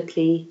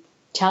incredibly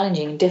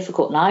challenging and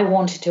difficult. And I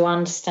wanted to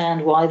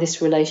understand why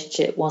this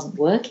relationship wasn't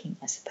working,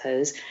 I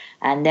suppose,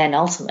 and then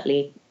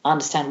ultimately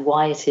understand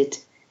why it had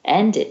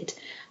ended.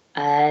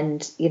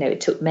 And,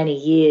 it took many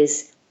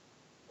years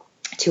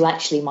to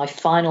actually, my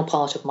final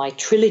part of my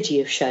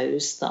trilogy of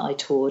shows that I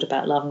toured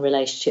about love and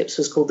relationships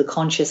was called The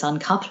Conscious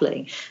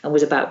Uncoupling, and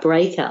was about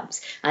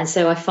breakups. And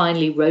so I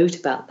finally wrote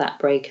about that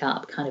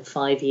breakup kind of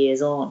 5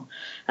 years on,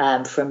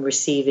 from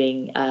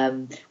receiving,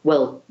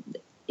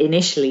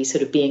 initially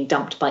sort of being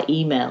dumped by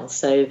email.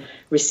 So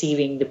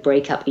receiving the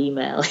breakup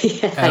email.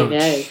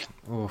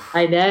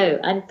 I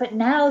know. But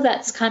now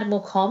that's kind of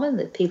more common,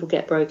 that people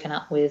get broken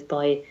up with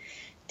by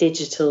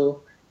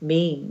digital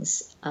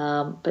means.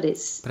 But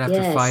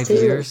after 5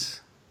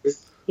 years?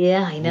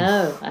 Yeah, I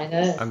know.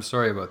 I'm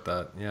sorry about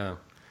that. Yeah.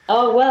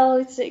 Oh, well,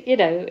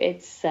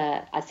 it's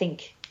I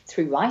think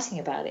through writing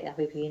about it, I've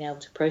been able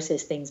to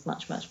process things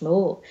much, much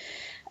more.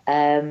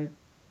 And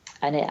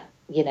it,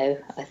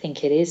 I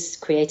think it is,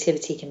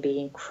 creativity can be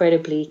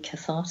incredibly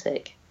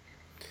cathartic.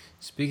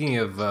 Speaking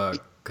of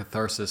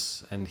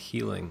catharsis and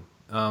healing,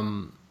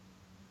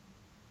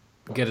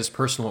 get as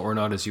personal or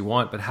not as you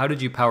want, but how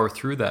did you power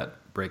through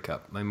that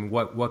breakup? I mean,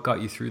 what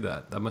got you through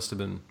that? That must have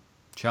been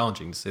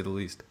challenging, to say the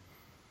least.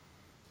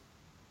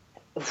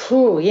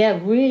 Oh, yeah,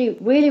 really,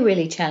 really,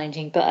 really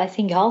challenging. But I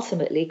think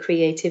ultimately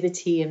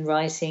creativity and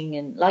writing,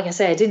 and like I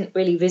say, I didn't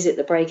really visit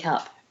the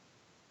breakup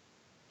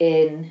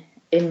in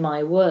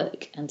my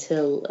work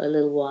until a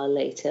little while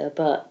later.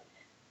 But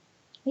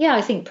yeah,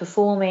 I think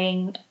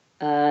performing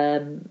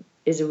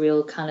is a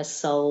real kind of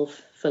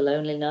solve for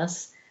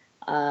loneliness,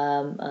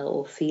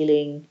 or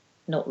feeling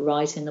not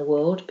right in the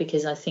world,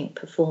 because I think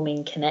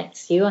performing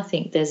connects you. I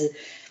think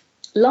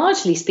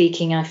largely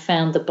speaking, I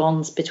found the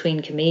bonds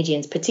between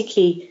comedians,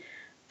 particularly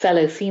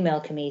fellow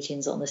female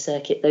comedians on the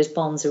circuit, those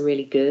bonds are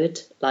really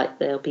good. Like,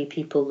 there'll be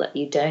people that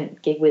you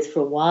don't gig with for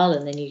a while,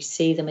 and then you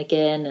see them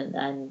again,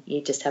 and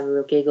you just have a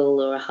real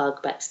giggle or a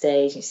hug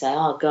backstage, and you say,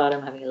 oh God,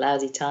 I'm having a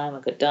lousy time, I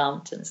got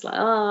dumped, and it's like,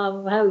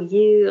 oh, how are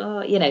you?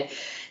 Oh,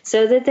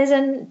 so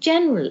there's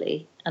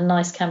generally a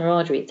nice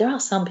camaraderie. There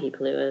are some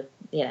people who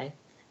are,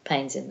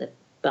 pains in the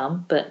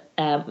bum, but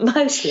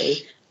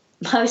mostly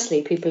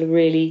people are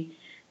really,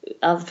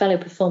 our fellow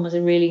performers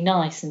are really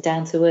nice and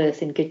down to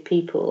earth and good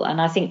people. And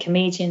I think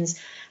comedians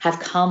have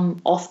come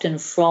often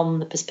from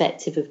the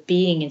perspective of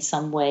being in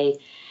some way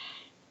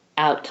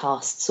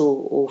outcasts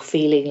or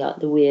feeling like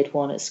the weird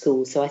one at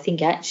school. So I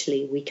think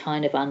actually we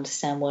kind of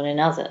understand one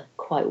another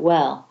quite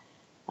well.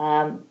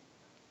 So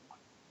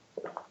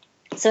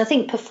I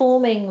think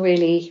performing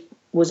really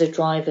was a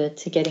driver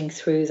to getting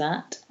through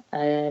that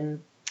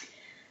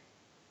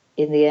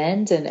in the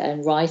end,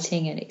 and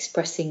writing and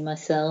expressing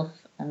myself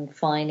and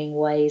finding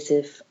ways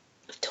of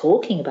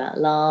talking about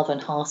love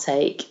and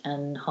heartache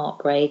and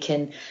heartbreak.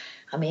 And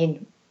I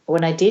mean,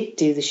 when I did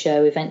do the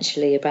show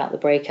eventually about the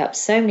breakup,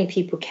 so many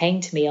people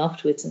came to me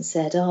afterwards and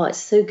said, oh, it's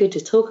so good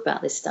to talk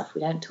about this stuff. We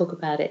don't talk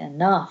about it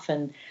enough.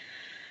 And,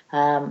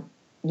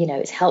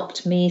 it's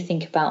helped me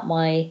think about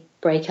my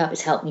breakup.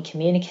 It's helped me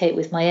communicate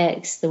with my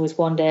ex. There was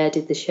one day I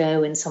did the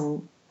show, and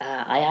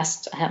I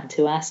happened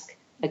to ask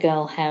a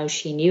girl how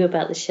she knew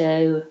about the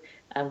show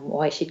and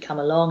why she'd come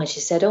along, and she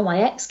said, oh,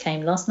 my ex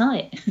came last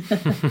night.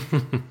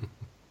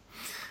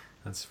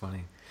 That's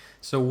funny.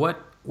 So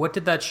what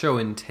did that show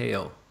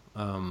entail?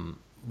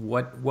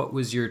 What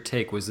was your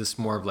take? Was this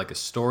more of like a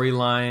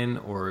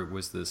storyline, or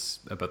was this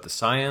about the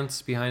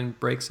science behind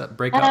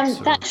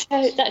breakups?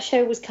 That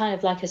show was kind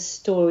of like a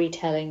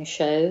storytelling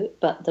show,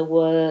 but there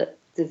were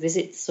the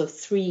visits of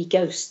 3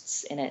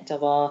 ghosts in it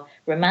of our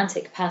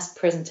romantic past,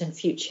 present and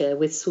future,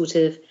 with sort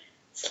of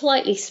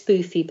slightly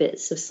spoofy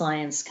bits of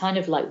science, kind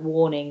of like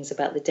warnings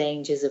about the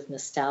dangers of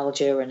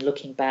nostalgia and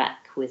looking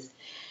back with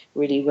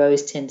really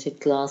rose-tinted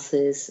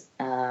glasses,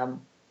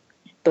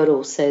 but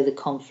also the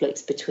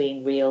conflicts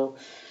between real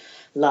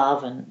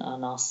love and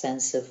our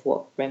sense of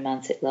what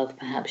romantic love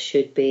perhaps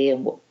should be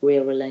and what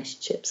real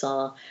relationships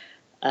are.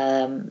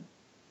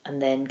 And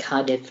then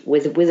kind of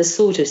with a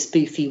sort of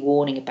spoofy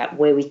warning about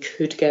where we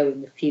could go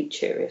in the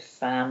future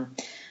if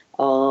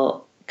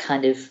our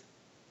kind of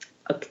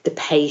the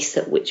pace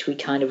at which we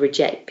kind of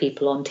reject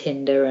people on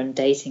Tinder and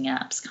dating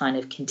apps kind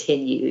of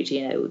continued.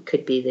 It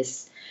could be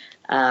this,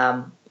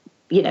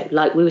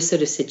 like we were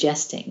sort of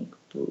suggesting,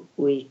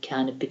 we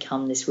kind of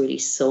become this really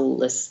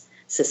soulless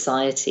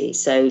society.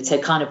 So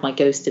kind of my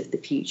ghost of the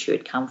future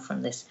had come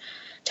from this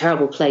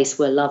terrible place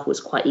where love was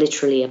quite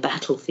literally a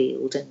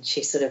battlefield, and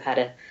she sort of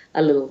had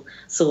a little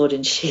sword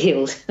and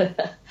shield.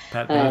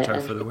 Pat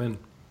Benatar for the win.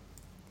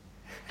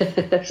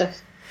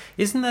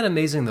 Isn't that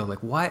amazing though? Like,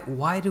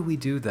 why do we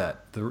do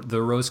that?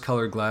 The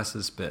rose-colored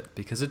glasses bit,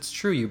 because it's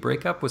true. You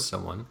break up with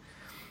someone,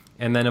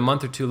 and then a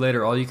month or two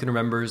later, all you can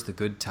remember is the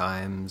good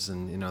times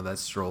and that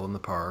stroll in the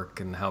park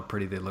and how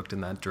pretty they looked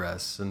in that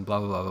dress and blah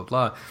blah blah blah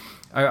blah.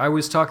 I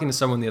was talking to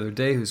someone the other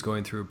day who's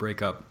going through a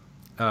breakup,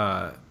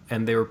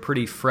 and they were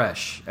pretty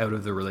fresh out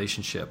of the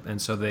relationship, and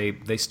so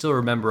they still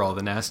remember all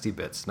the nasty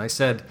bits. And I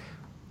said,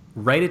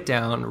 write it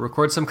down,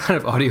 record some kind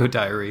of audio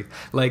diary,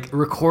 like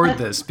record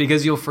this,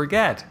 because you'll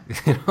forget.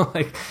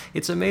 Like,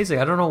 it's amazing.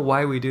 I don't know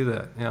why we do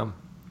that.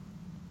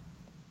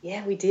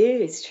 Yeah, we do.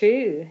 It's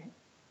true.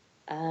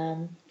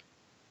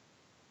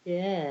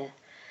 Yeah,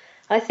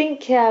 I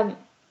think.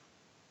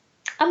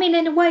 I mean,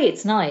 in a way,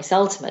 it's nice.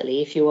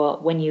 Ultimately,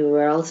 when you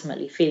are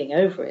ultimately feeling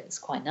over it, it's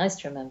quite nice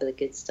to remember the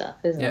good stuff,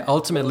 isn't it? Yeah,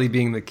 ultimately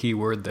being the key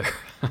word there.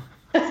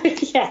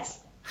 Yes.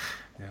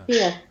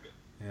 Yeah.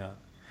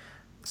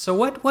 So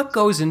what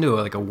goes into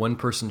a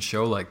one-person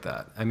show like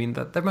that? I mean,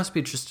 there must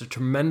be just a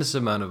tremendous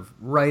amount of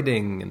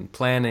writing and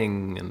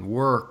planning and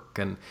work.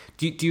 And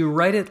do you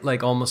write it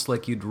almost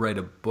like you'd write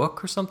a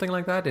book or something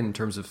like that, in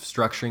terms of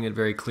structuring it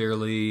very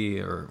clearly,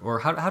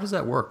 or how does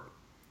that work?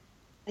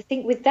 I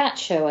think with that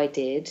show I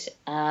did,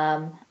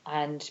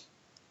 and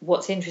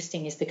what's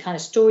interesting is the kind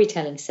of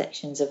storytelling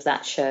sections of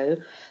that show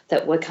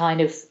that were kind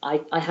of,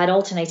 I had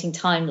alternating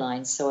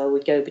timelines, so I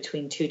would go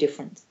between two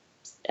different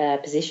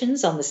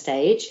positions on the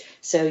stage.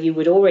 So you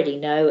would already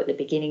know at the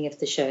beginning of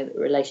the show that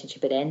the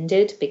relationship had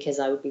ended, because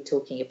I would be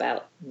talking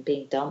about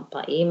being dumped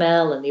by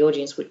email, and the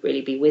audience would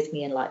really be with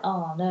me and like,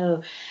 oh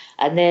no.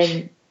 And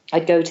then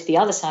I'd go to the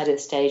other side of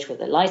the stage where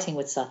the lighting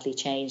would subtly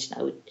change, and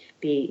I would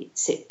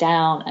sit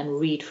down and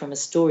read from a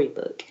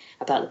storybook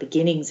about the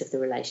beginnings of the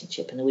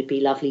relationship, and there would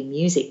be lovely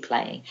music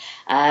playing.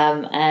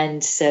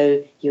 And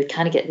so you would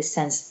kind of get this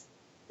sense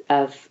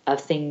of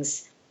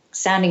things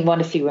sounding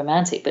wonderfully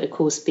romantic, but of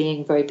course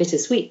being very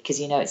bittersweet, because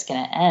you know it's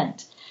going to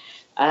end.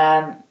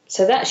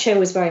 So that show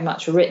was very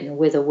much written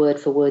with a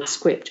word-for-word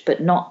script,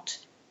 but not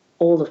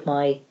all of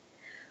my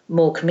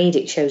more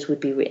comedic shows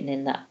would be written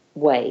in that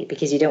way,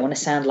 because you don't want to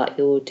sound like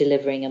you're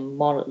delivering a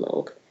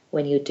monologue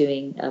when you're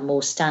doing a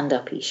more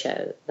stand-up-y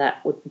show.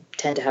 That would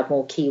tend to have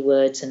more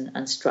keywords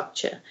and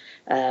structure.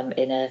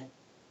 I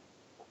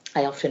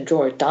often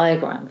draw a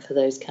diagram for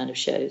those kind of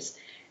shows.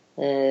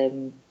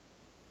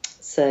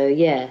 So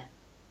yeah.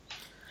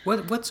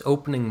 What's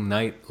opening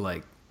night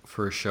like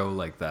for a show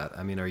like that?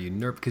 I mean, are you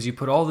nervous because you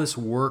put all this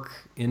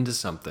work into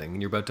something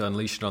and you're about to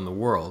unleash it on the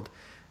world,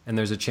 and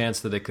there's a chance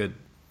that it could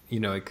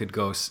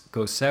go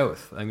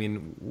south? I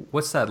mean,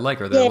 what's that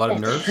like? Are there a lot of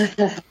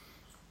nerves?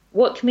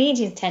 What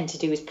comedians tend to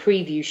do is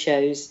preview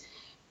shows,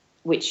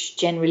 which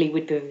generally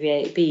would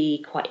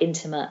be quite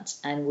intimate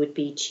and would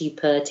be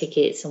cheaper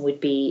tickets and would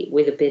be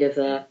with a bit of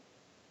a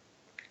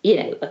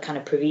kind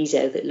of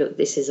proviso that, look,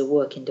 this is a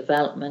work in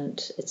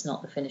development. It's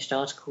not the finished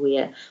article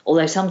yet.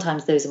 Although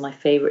sometimes those are my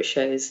favourite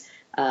shows.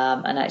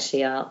 And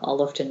actually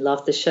I'll often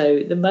love the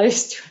show the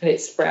most when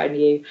it's brand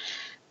new.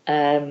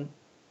 But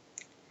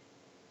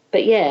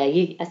yeah,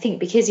 I think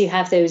because you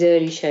have those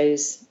early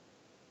shows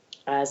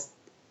as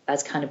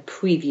kind of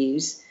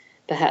previews,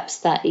 perhaps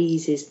that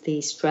eases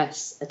the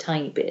stress a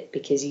tiny bit,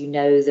 because you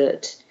know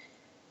that,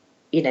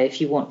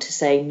 if you want to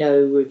say no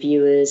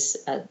reviewers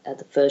at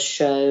the first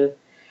show,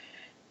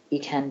 you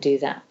can do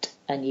that,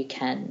 and you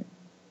can,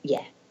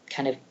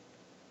 kind of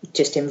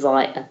just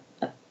invite a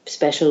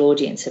special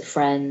audience of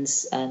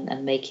friends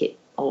and make it,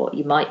 or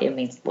you might,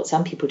 what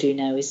some people do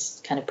now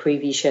is kind of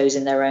preview shows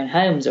in their own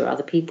homes or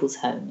other people's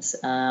homes,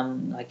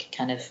 like a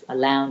kind of a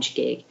lounge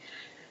gig.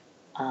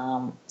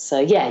 So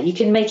yeah, you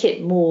can make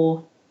it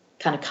more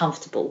kind of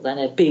comfortable than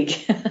a big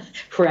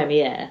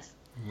premiere.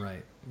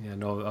 Right. Yeah.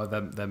 No,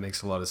 that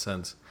makes a lot of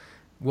sense.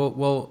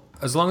 Well,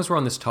 as long as we're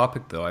on this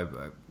topic,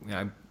 though,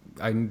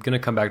 I'm going to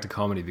come back to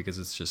comedy because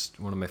it's just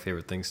one of my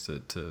favorite things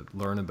to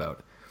learn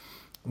about.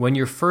 When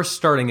you're first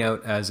starting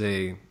out as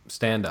a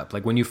stand-up,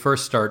 like when you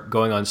first start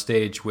going on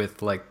stage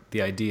with like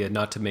the idea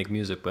not to make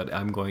music, but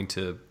I'm going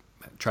to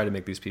try to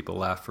make these people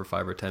laugh for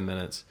 5 or 10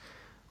 minutes,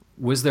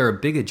 was there a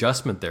big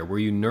adjustment there? Were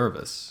you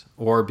nervous?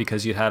 Or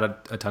because you had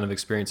a ton of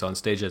experience on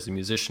stage as a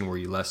musician, were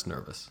you less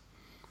nervous?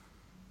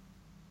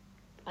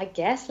 I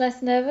guess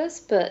less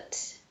nervous,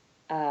 but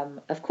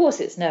of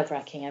course it's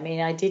nerve-wracking. I mean,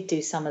 I did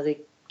do some of the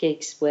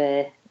gigs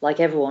where, like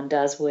everyone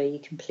does, where you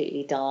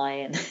completely die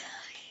and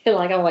you're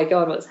like, oh my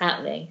God, what's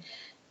happening?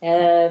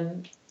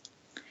 But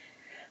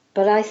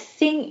I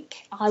think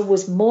I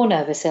was more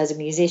nervous as a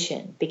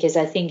musician, because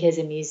I think as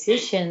a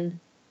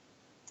musician,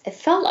 it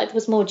felt like there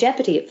was more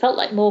jeopardy. It felt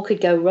like more could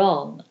go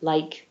wrong.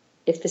 Like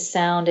if the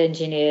sound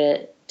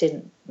engineer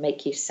didn't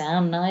make you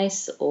sound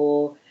nice,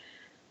 or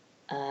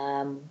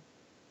I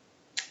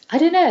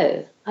don't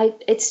know.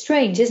 It's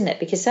strange, isn't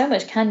it? Because so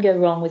much can go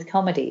wrong with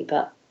comedy,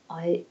 but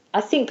I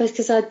think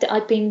because I'd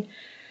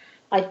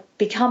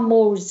become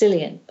more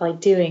resilient by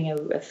doing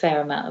a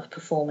fair amount of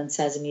performance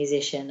as a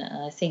musician,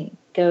 and I think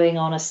going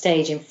on a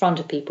stage in front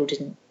of people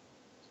didn't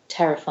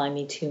terrify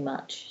me too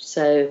much.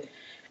 So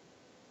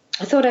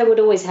I thought I would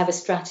always have a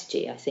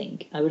strategy. I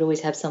think I would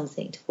always have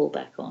something to fall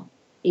back on,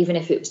 even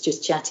if it was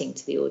just chatting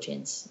to the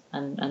audience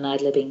and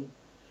ad-libbing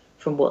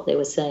from what they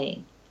were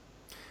saying.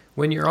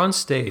 When you're on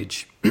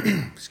stage,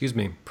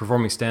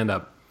 performing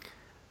stand-up,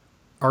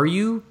 are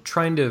you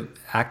trying to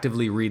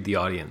actively read the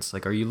audience?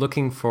 Like, are you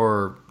looking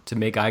to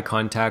make eye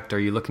contact? Are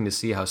you looking to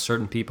see how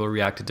certain people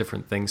react to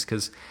different things?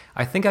 Because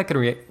I think I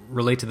can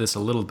relate to this a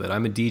little bit.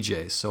 I'm a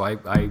DJ, so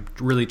I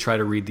really try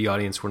to read the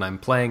audience when I'm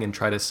playing and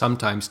try to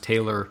sometimes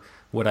tailor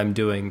what I'm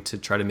doing to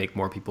try to make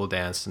more people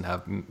dance and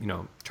have,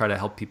 try to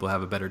help people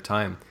have a better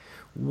time.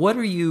 What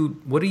are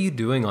you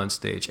doing on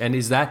stage? And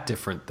is that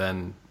different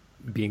than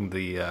being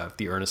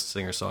the earnest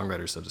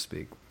singer-songwriter, so to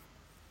speak?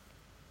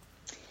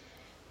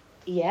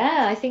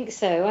 Yeah, I think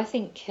so. I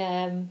think,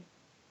 that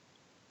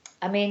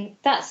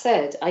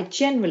said, I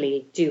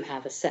generally do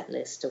have a set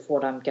list of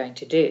what I'm going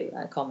to do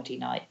at a comedy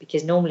night,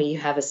 because normally you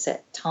have a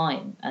set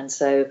time. And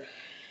so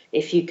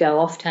if you go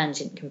off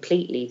tangent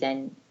completely,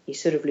 then you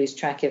sort of lose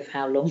track of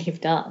how long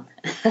you've done.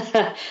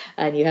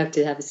 And you have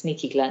to have a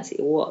sneaky glance at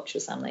your watch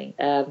or something.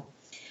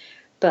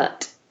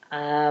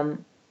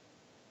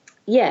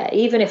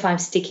 Even if I'm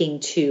sticking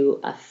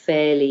to a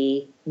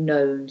fairly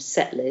known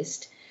set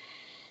list,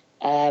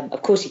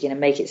 Of course, you're going to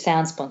make it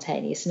sound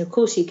spontaneous, and of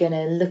course, you're going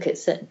to look at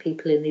certain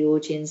people in the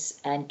audience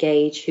and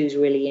gauge who's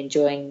really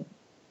enjoying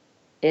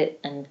it,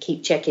 and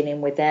keep checking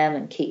in with them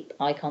and keep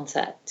eye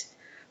contact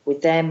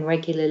with them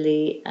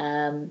regularly,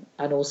 and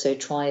also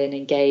try and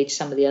engage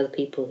some of the other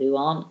people who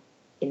aren't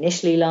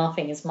initially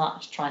laughing as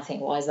much. Try and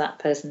think, why is that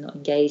person not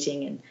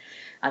engaging,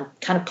 and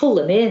kind of pull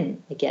them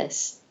in, I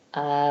guess.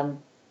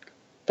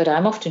 But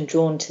I'm often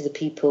drawn to the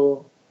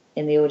people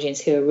in the audience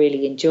who are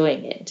really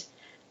enjoying it,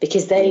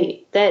 because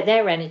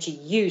their energy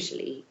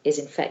usually is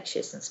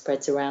infectious and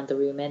spreads around the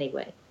room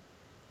anyway.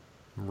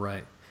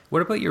 Right.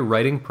 What about your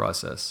writing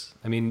process?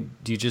 I mean,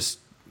 do you just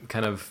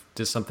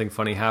does something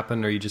funny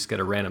happen, or you just get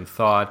a random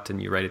thought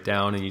and you write it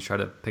down and you try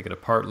to pick it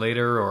apart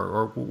later,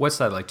 or what's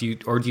that like? Do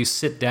you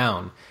sit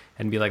down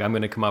and be like, I'm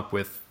going to come up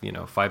with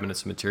 5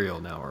 minutes of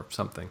material now or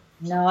something?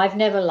 No, I've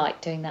never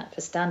liked doing that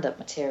for stand-up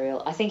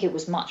material. I think it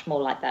was much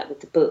more like that with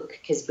the book,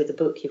 because with the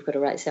book you've got to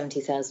write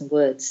 70,000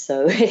 words,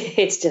 so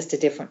it's just a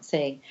different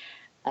thing.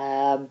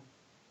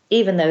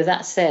 Even though,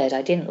 that said,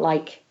 I didn't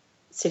like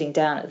sitting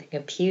down at the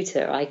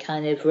computer. I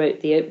kind of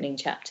wrote the opening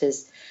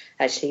chapters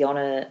actually on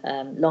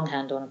a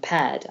longhand on a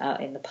pad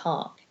out in the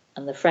park,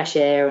 and the fresh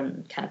air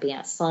and kind of being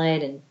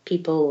outside and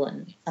people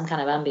and some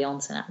kind of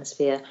ambience and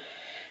atmosphere,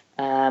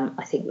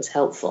 I think was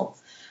helpful.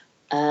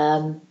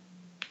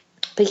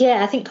 But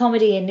yeah, I think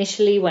comedy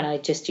initially, when I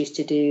just used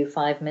to do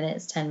 5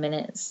 minutes, 10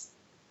 minutes,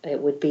 it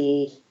would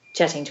be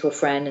chatting to a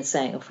friend and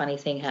saying a funny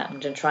thing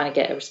happened and trying to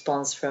get a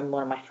response from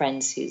one of my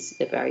friends who's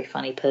a very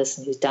funny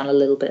person who's done a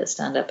little bit of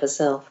stand-up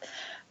herself,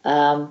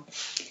 and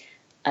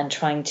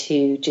trying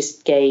to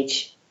just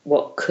gauge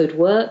what could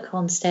work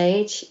on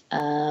stage.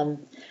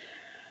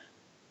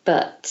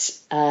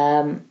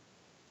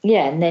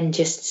 Yeah, and then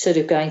just sort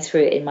of going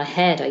through it in my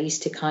head. I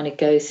used to kind of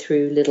go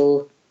through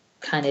little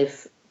kind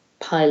of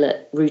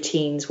pilot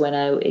routines when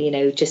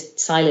I, just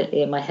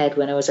silently in my head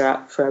when I was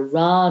out for a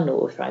run,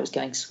 or if I was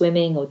going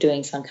swimming or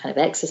doing some kind of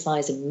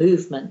exercise and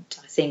movement.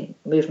 I think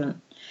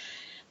movement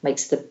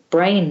makes the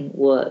brain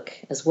work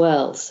as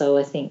well. So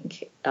I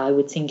think I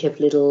would think of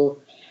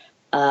little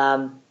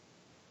kind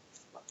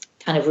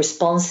of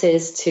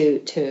responses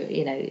to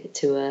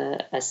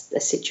a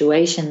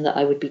situation that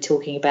I would be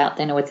talking about.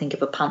 Then I would think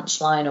of a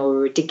punchline or a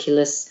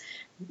ridiculous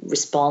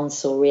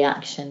response or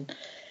reaction.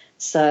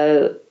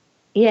 So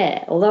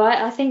yeah, although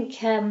I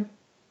think I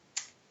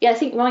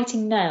think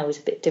writing now is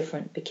a bit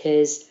different,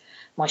 because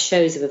my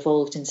shows have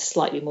evolved into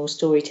slightly more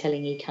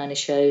storytelling-y kind of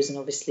shows, and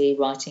obviously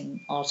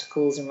writing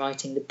articles and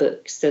writing the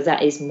books. So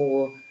that is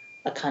more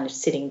a kind of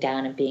sitting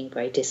down and being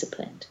very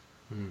disciplined.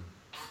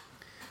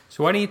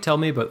 So why don't you tell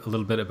me a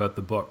little bit about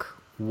the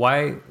book?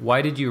 Why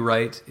did you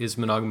write Is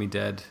Monogamy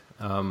Dead?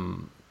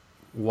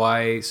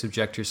 Why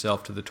subject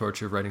yourself to the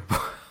torture of writing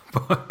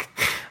a book?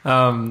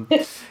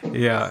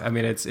 Yeah, I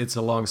mean, it's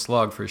a long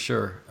slog for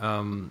sure.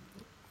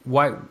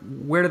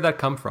 Where did that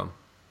come from?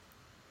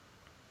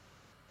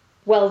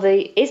 Well,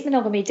 the Is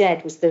Monogamy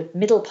Dead was the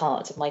middle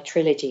part of my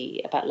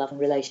trilogy about love and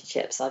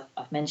relationships.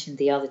 I've mentioned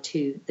the other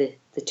two, the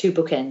two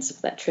bookends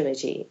of that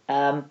trilogy.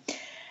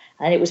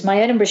 And it was my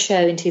Edinburgh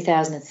show in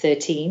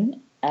 2013.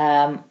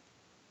 And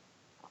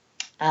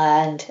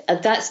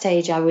at that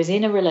stage, I was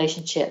in a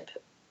relationship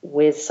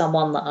with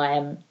someone that I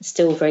am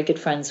still very good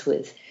friends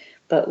with.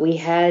 But we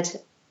had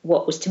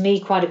what was to me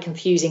quite a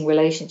confusing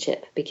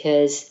relationship,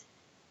 because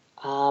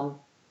to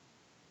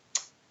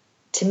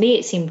me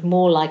it seemed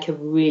more like a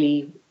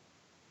really,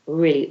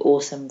 really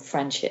awesome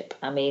friendship.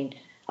 I mean,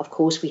 of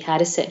course we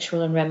had a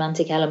sexual and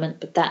romantic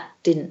element, but that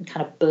didn't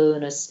kind of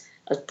burn us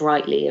as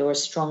brightly or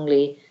as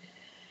strongly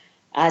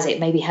as it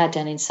maybe had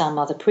done in some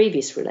other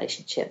previous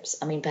relationships.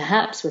 I mean,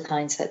 perhaps with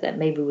hindsight that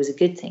maybe was a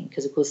good thing,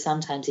 because of course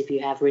sometimes if you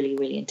have really,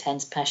 really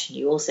intense passion,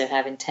 you also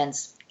have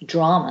intense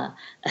drama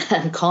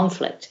and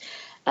conflict,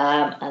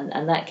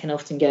 and that can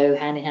often go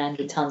hand in hand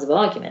with tons of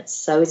arguments.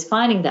 So it's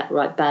finding that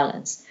right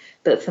balance.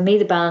 But for me,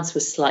 the balance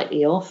was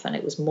slightly off, and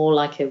it was more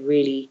like a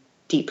really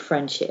deep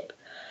friendship.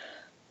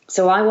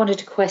 So I wanted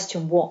to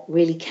question what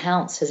really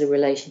counts as a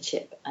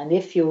relationship, and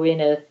if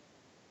you're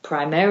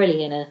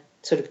primarily in a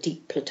sort of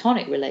deep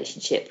platonic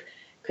relationship,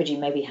 could you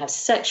maybe have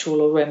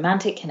sexual or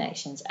romantic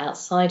connections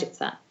outside of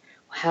that?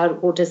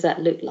 What does that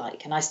look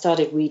like? And I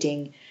started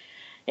reading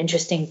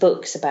interesting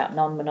books about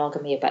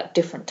non-monogamy, about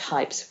different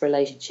types of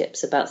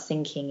relationships, about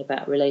thinking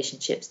about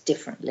relationships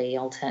differently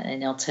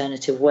in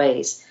alternative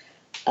ways,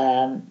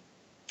 and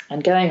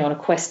going on a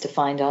quest to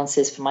find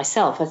answers for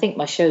myself. I think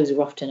my shows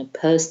are often a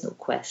personal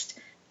quest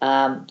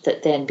that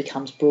then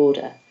becomes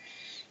broader.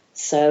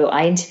 So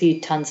I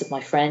interviewed tons of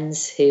my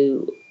friends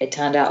who it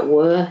turned out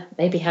were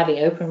maybe having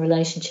open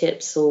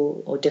relationships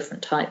or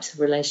different types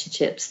of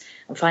relationships,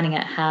 and finding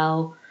out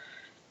how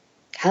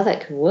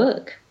that could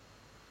work.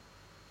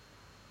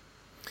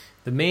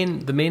 The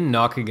main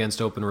knock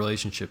against open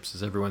relationships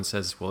is everyone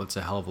says, well, it's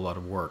a hell of a lot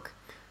of work.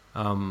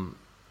 I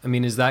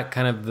mean, is that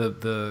kind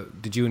of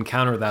did you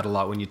encounter that a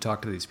lot when you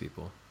talk to these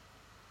people?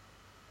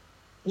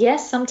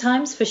 Yes,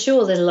 sometimes, for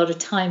sure. There's a lot of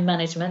time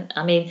management.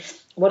 I mean,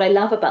 what I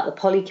love about the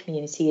poly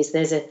community is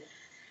there's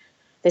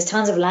there's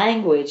tons of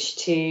language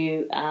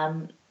to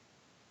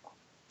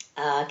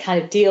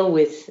kind of deal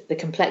with the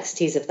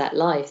complexities of that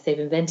life. They've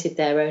invented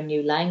their own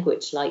new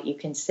language. Like you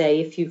can say,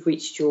 if you've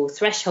reached your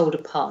threshold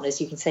of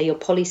partners, you can say you're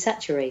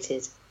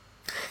polysaturated.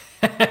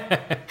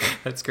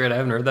 That's great. I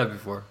haven't heard that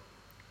before.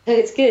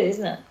 It's good,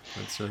 isn't it?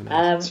 That's really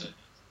nice.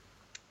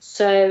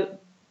 So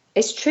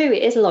it's true,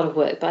 it is a lot of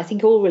work, but I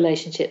think all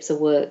relationships are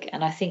work.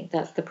 And I think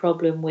that's the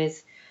problem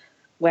with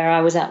where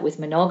I was at with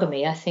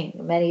monogamy. I think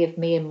many of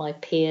me and my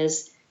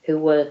peers who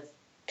were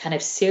kind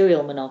of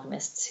serial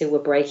monogamists who were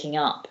breaking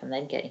up and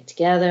then getting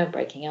together,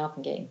 breaking up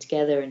and getting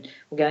together, and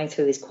were going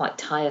through this quite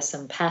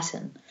tiresome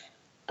pattern.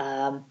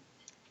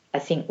 I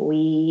think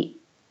we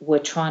were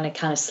trying to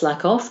kind of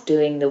slack off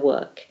doing the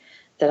work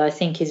that I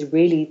think is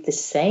really the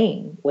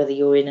same whether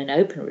you're in an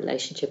open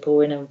relationship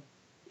or in an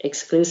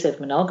exclusive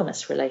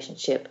monogamous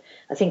relationship.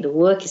 I think the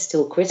work is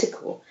still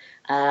critical,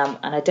 and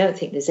I don't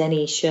think there's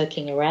any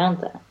shirking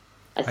around that.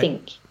 I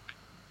think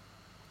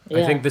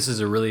this is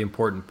a really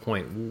important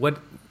point.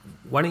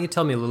 Why don't you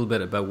tell me a little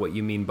bit about what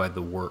you mean by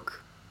the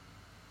work?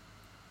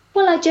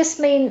 Well, I just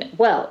mean,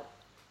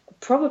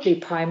 probably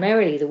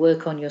primarily the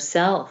work on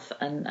yourself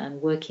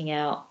and working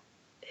out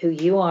who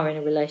you are in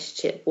a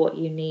relationship, what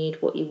you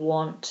need, what you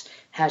want,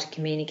 how to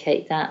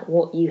communicate that,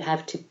 what you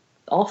have to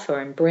offer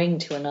and bring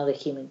to another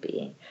human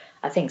being.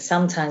 I think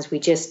sometimes we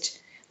just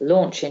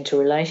launch into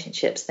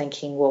relationships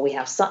thinking, well, we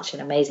have such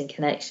an amazing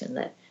connection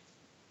that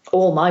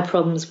all my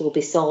problems will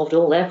be solved,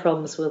 all their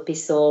problems will be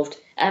solved,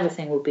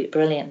 everything will be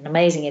brilliant and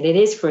amazing. And it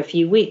is for a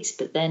few weeks,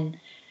 but then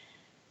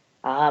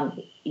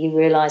you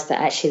realise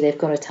that actually they've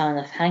got a ton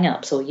of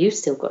hang-ups, or you've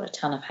still got a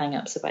ton of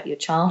hang-ups about your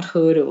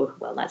childhood, or,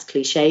 well, that's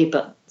cliche,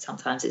 but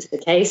sometimes it's the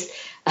case,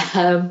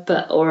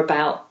 or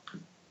about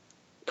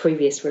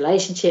previous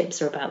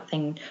relationships, or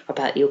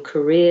about your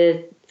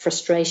career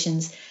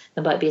frustrations.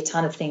 There might be a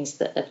ton of things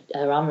that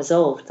are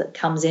unresolved that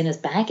comes in as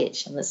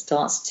baggage and that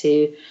starts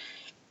to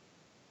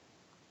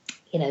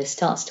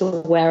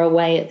wear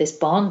away at this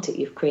bond that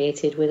you've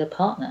created with a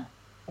partner.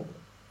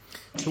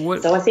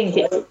 So I think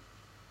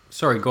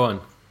Sorry, go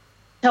on.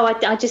 No,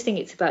 I just think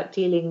it's about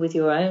dealing with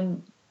your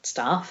own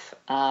stuff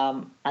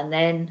and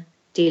then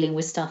dealing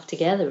with stuff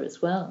together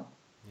as well.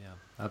 Yeah,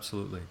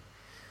 absolutely.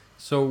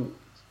 So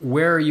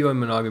where are you in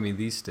monogamy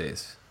these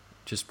days,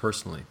 just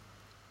personally?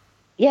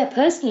 Yeah,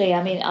 personally,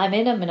 I mean, I'm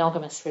in a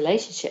monogamous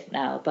relationship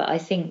now, but I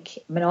think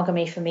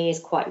monogamy for me is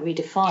quite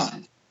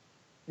redefined.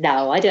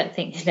 No, I don't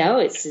think, no,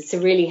 it's a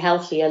really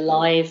healthy,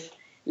 alive,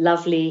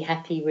 lovely,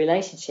 happy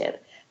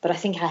relationship. But I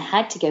think I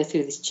had to go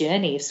through this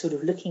journey of sort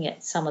of looking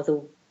at some of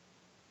the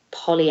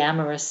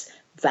polyamorous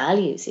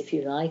values, if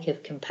you like,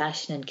 of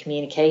compassion and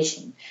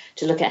communication,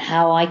 to look at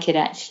how I could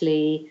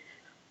actually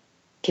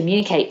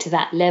communicate to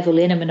that level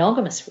in a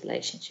monogamous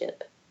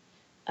relationship.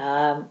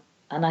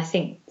 And I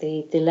think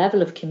the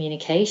level of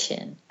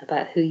communication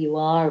about who you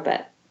are,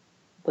 about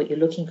what you're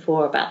looking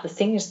for, about the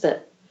things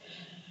that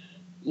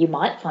you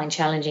might find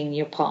challenging in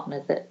your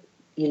partner, that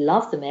you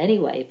love them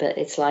anyway, but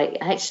it's like,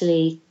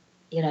 actually,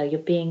 you're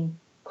being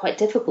quite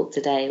difficult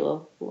today,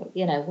 or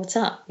what's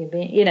up? You're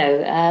being,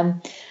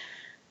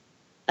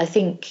 I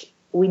think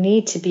we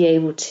need to be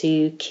able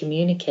to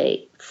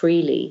communicate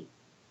freely,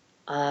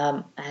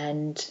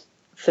 and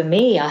for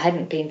me, I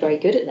hadn't been very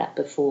good at that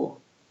before.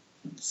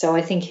 So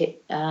I think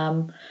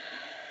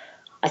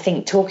I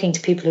think talking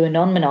to people who are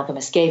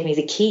non-monogamous gave me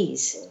the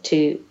keys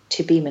to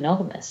be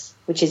monogamous,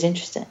 which is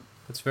interesting.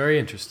 That's very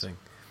interesting.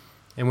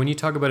 And when you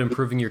talk about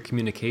improving your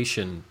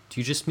communication,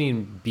 do you just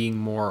mean being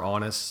more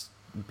honest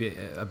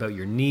about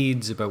your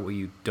needs, about what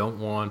you don't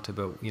want,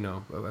 about,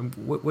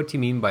 what do you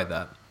mean by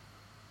that?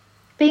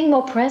 Being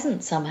more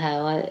present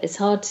somehow. It's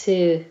hard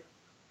to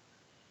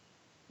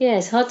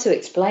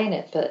explain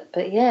it,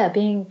 but yeah,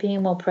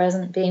 being more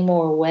present, being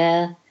more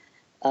aware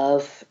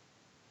of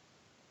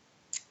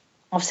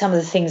some of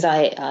the things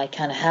I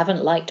kind of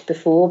haven't liked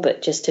before,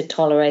 but just to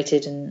tolerate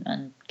it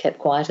and kept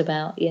quiet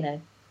about,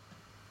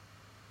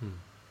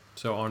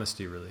 So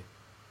honesty, really.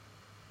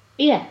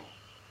 Yeah.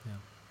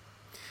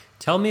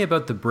 Tell me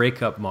about the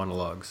breakup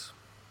monologues.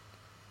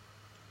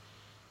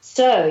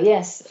 So,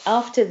 yes,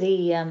 after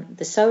the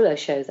solo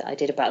show that I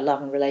did about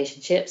love and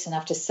relationships, and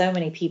after so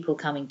many people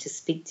coming to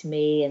speak to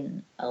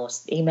me or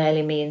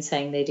emailing me and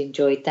saying they'd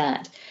enjoyed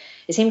that,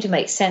 it seemed to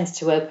make sense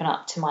to open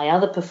up to my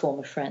other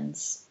performer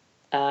friends,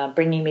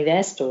 bringing me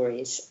their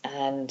stories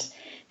and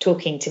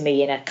talking to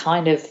me in a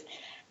kind of,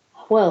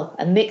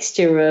 a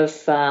mixture of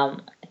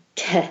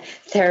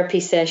therapy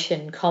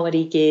session,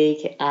 comedy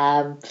gig.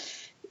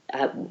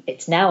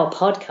 It's now a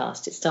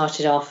podcast. It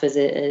started off as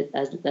a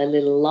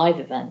little live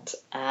event,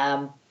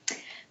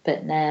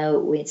 but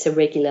now it's a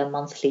regular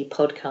monthly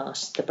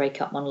podcast, the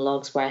Breakup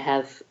Monologues, where I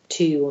have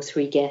 2 or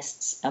 3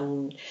 guests.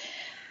 And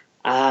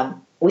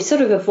we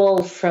sort of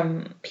evolved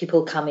from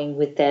people coming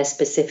with their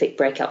specific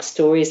breakup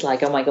stories,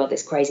 like, oh my God,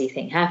 this crazy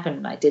thing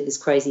happened, I did this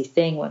crazy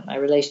thing when my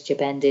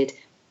relationship ended,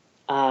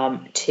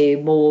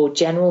 to more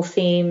general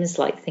themes,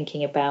 like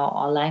thinking about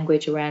our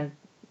language around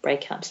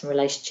breakups and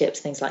relationships,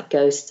 things like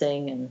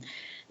ghosting and,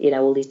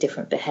 all these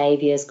different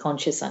behaviors,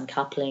 conscious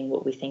uncoupling,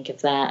 what we think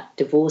of that,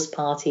 divorce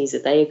parties, are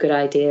they a good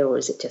idea or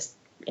is it just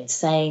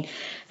insane?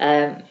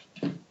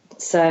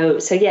 So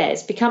yeah,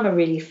 it's become a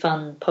really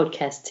fun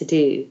podcast to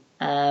do.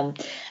 And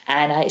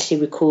I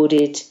actually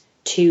recorded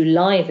 2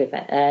 live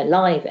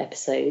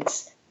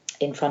episodes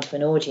in front of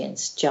an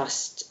audience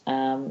just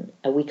a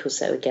week or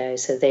so ago,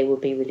 so they will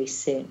be released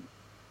soon.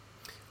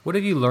 What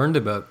have you learned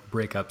about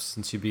breakups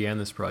since you began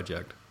this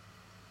project?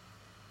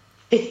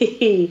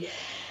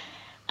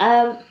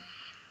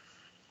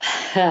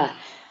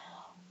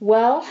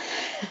 Well,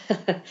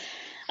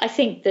 I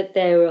think that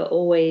there are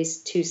always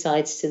 2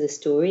 sides to the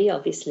story.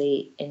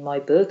 Obviously, in my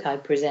book, I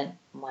present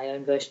my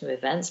own version of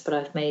events, but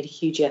I've made a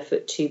huge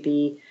effort to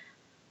be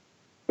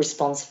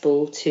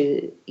responsible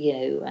to,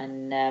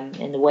 and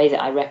in the way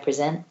that I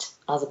represent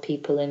other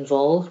people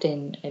involved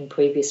in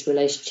previous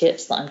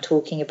relationships that I'm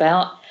talking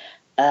about.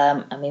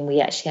 We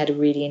actually had a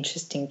really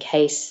interesting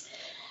case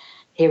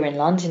here in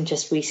London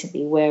just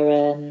recently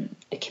where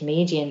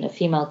a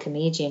female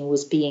comedian,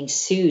 was being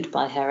sued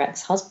by her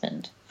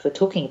ex-husband for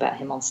talking about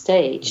him on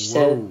stage. Whoa.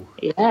 So,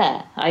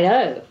 yeah, I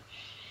know.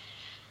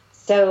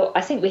 So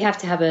I think we have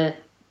to have a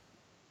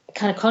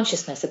kind of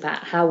consciousness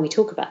about how we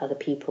talk about other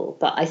people.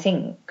 But I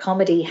think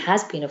comedy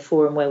has been a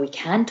forum where we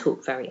can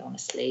talk very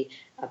honestly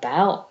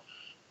about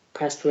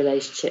past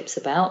relationships,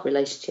 about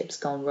relationships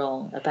gone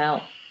wrong,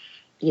 about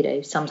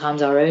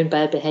sometimes our own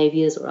bad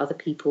behaviors or other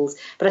people's.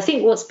 But I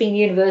think what's been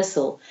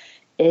universal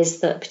is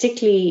that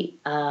particularly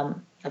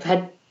I've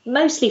had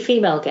mostly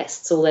female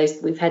guests, although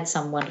we've had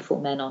some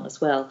wonderful men on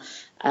as well.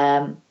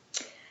 I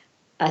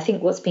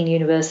think what's been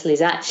universal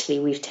is actually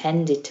we've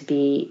tended to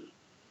be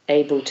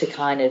able to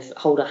kind of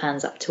hold our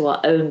hands up to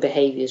our own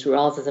behaviors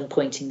rather than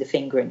pointing the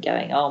finger and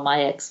going, oh,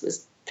 my ex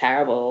was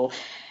terrible,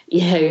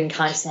 and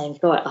kind of saying,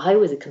 God, I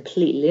was a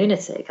complete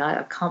lunatic.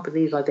 I can't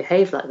believe I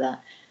behaved like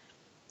that.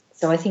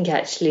 So I think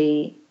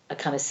actually a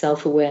kind of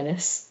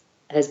self-awareness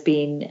has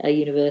been a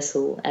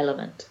universal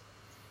element.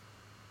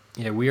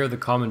 Yeah, we are the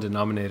common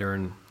denominator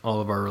in all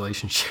of our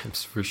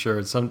relationships, for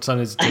sure.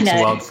 Sometimes it takes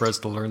a while for us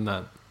to learn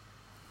that.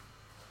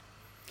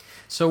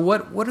 So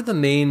what are the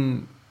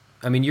main...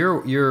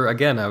 your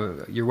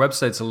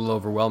website's a little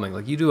overwhelming.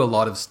 Like, you do a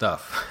lot of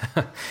stuff,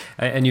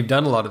 and you've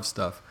done a lot of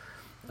stuff.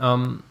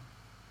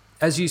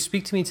 As you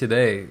speak to me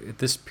today, at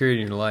this period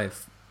in your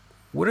life,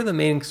 what are the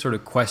main sort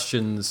of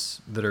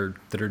questions that are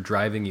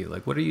driving you?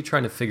 Like, what are you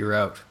trying to figure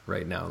out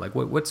right now? Like,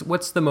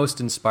 what's the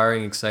most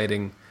inspiring,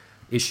 exciting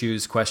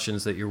issues,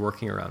 questions that you're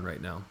working around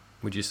right now,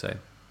 would you say?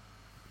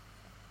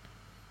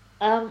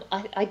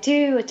 I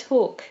do a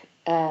talk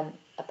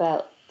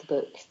about the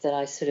book that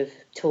I sort of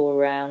tour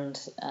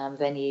around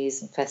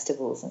venues and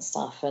festivals and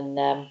stuff.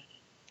 And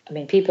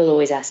people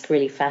always ask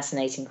really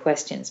fascinating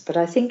questions, but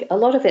I think a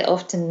lot of it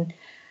often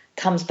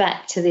comes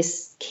back to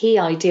this key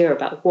idea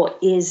about what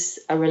is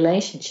a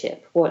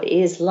relationship, what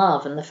is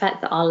love, and the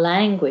fact that our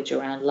language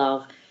around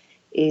love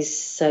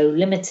is so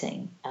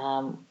limiting.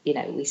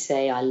 We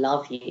say I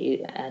love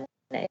you, and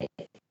it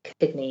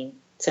could mean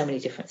so many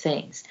different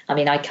things.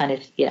 I kind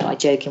of, I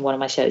joke in one of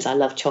my shows, I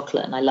love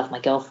chocolate and I love my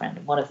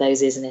girlfriend. One of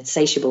those is an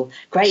insatiable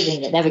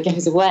craving that never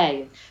goes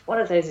away. One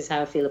of those is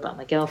how I feel about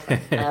my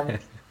girlfriend. But,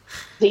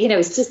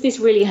 it's just this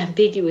really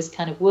ambiguous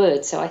kind of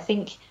word. So I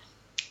think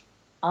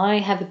I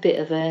have a bit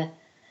of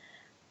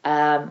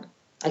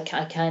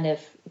I kind of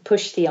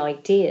push the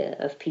idea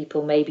of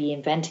people maybe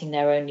inventing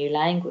their own new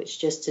language,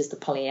 just as the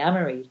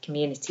polyamory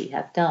community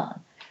have done.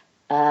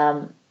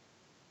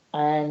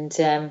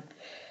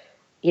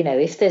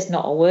 If there's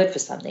not a word for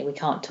something, we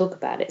can't talk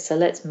about it. So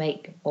let's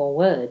make more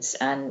words.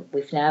 And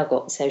we've now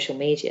got social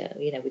media,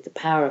 with the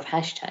power of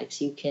hashtags,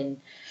 you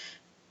can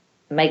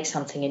make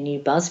something a new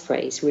buzz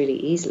phrase really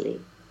easily.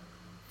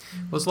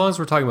 Well, as long as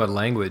we're talking about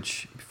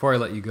language, before I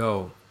let you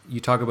go, you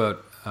talk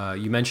about,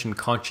 you mentioned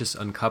conscious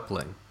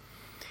uncoupling.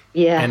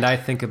 Yeah. And I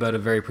think about a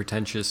very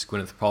pretentious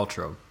Gwyneth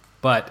Paltrow.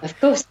 But, of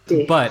course you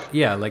do. But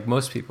yeah, like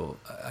most people,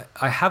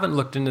 I haven't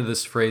looked into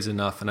this phrase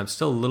enough, and I'm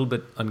still a little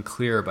bit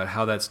unclear about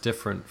how that's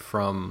different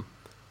from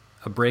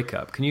a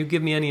breakup. Can you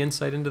give me any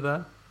insight into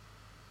that?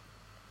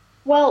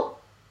 Well,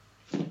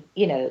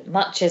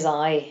 much as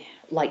I,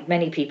 like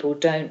many people,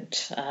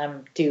 don't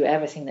do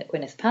everything that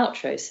Gwyneth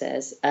Paltrow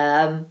says,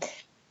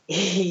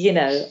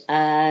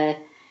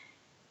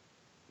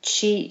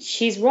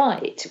 she's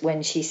right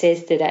when she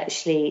says that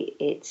actually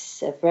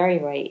it's a very,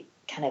 very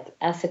kind of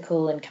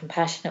ethical and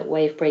compassionate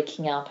way of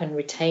breaking up and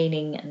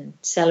retaining and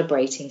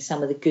celebrating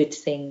some of the good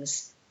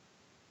things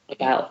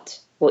about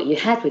what you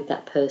had with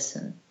that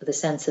person, the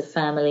sense of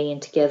family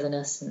and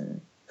togetherness and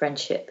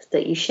friendship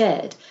that you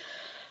shared.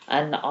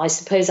 And I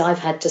suppose I've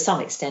had to some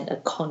extent a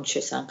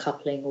conscious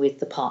uncoupling with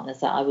the partner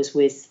that I was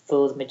with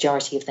for the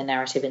majority of the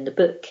narrative in the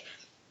book.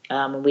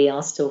 We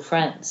are still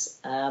friends,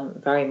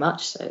 very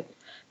much so.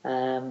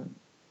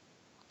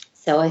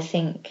 So I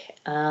think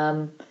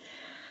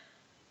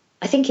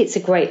it's a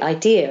great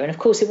idea. And of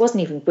course, it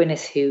wasn't even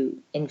Gwyneth who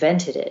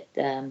invented it.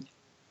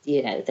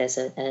 There's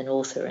an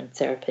author and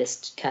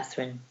therapist,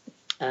 Catherine,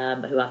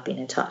 who I've been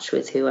in touch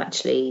with, who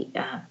actually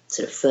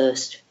sort of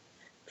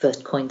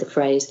first coined the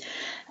phrase.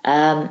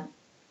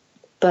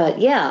 But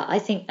yeah, I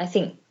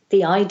think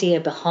the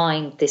idea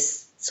behind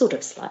this sort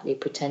of slightly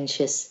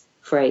pretentious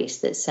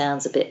phrase that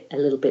sounds a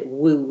little bit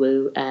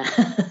woo-woo, a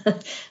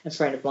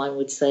friend of mine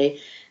would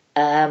say,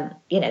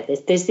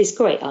 there's this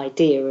great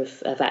idea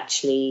of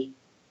actually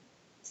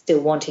still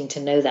wanting to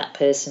know that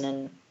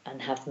person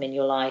and have them in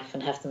your life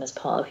and have them as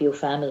part of your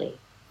family.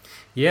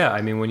 Yeah,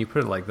 I mean, when you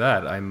put it like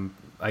that,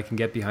 I can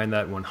get behind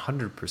that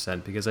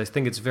 100%, because I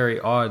think it's very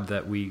odd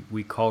that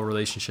we call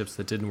relationships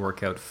that didn't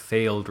work out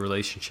failed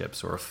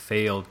relationships or a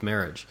failed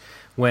marriage,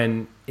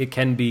 when it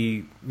can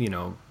be,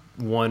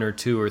 1 or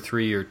 2 or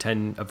 3 or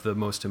 10 of the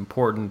most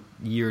important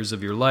years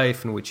of your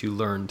life in which you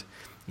learned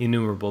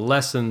innumerable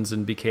lessons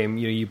and became,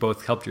 you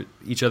both helped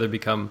each other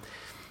become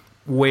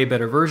way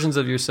better versions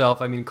of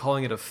yourself. I mean,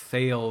 calling it a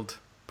failed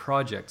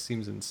project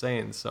seems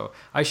insane. So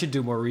I should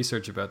do more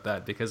research about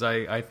that, because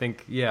I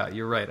think, yeah,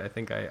 you're right. I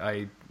think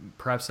I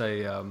perhaps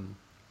I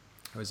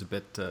was a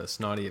bit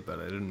snotty about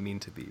it. I didn't mean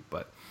to be,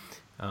 but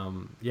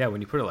yeah, when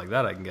you put it like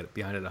that, I can get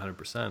behind it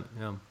 100%.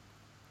 Yeah.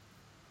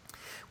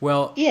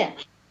 Well, yeah.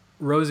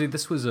 Rosie,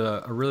 this was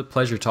a real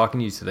pleasure talking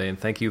to you today, and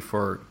thank you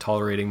for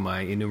tolerating my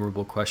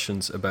innumerable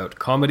questions about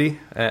comedy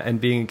and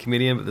being a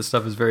comedian, but this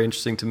stuff is very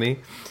interesting to me.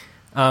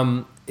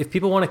 If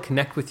people want to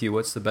connect with you,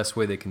 what's the best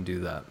way they can do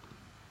that?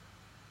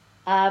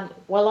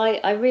 Well,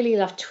 I really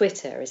love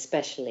Twitter,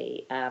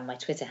 especially. My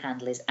Twitter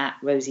handle is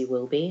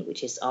 @RosieWilby,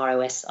 which is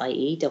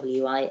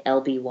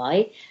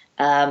RosieWilby.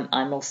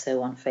 I'm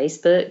also on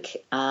Facebook,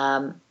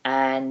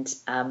 and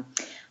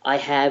I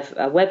have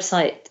a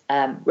website.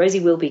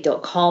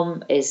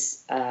 RosieWilby.com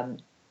is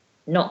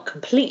not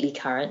completely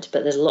current,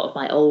 but there's a lot of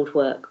my old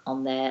work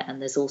on there, and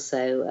there's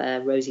also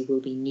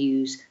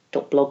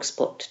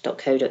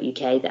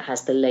rosiewilbynews.blogspot.co.uk that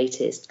has the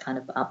latest kind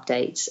of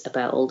updates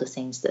about all the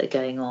things that are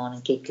going on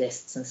and gig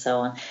lists and so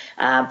on.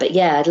 But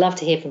yeah, I'd love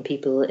to hear from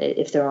people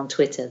if they're on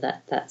Twitter.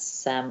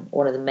 That's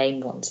one of the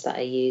main ones that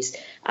I use.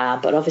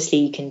 But obviously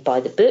you can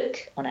buy the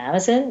book on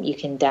Amazon. You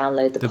can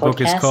download the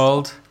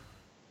podcast.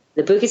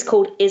 The book is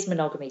called Is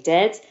Monogamy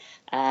Dead?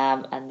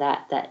 And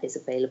that is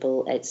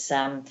available. It's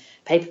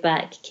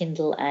paperback,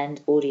 Kindle, and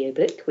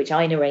audiobook, which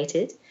I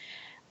narrated.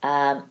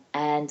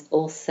 And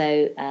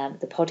also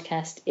the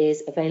podcast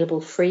is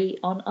available free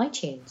on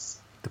iTunes.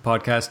 The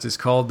podcast is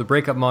called The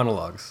Breakup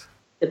Monologues.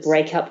 The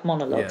Breakup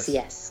Monologues,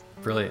 yes.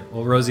 Brilliant.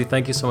 Well, Rosie,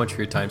 thank you so much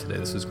for your time today.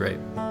 This was great.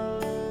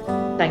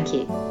 Thank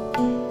you.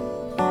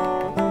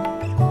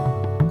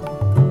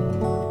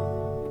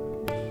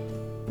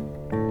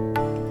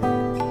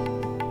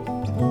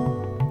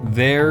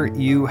 There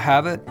you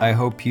have it. I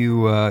hope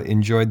you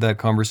enjoyed that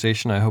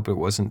conversation. I hope it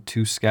wasn't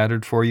too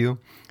scattered for you.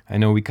 I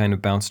know we kind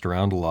of bounced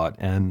around a lot,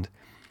 and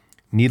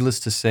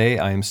needless to say,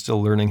 I am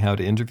still learning how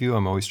to interview.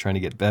 I'm always trying to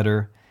get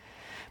better.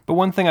 But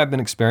one thing I've been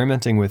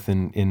experimenting with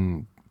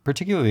in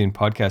particularly in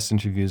podcast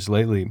interviews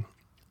lately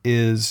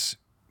is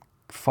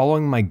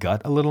following my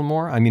gut a little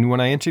more. I mean,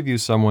 when I interview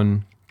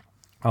someone,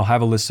 I'll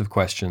have a list of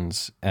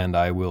questions, and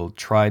I will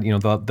try,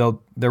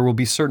 there will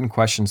be certain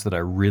questions that I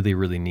really,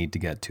 really need to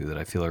get to that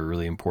I feel are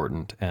really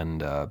important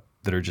and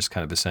that are just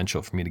kind of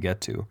essential for me to get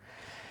to.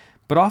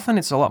 But often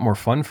it's a lot more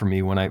fun for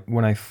me when I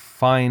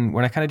kind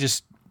of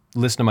just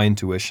listen to my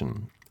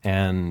intuition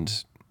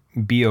and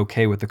be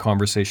okay with the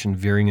conversation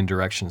veering in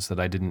directions that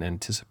I didn't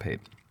anticipate.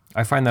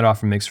 I find that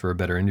often makes for a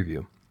better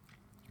interview.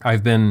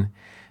 I've been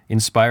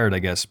inspired, I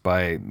guess,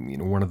 by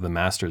one of the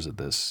masters at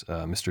this,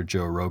 Mr.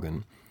 Joe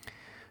Rogan,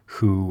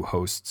 who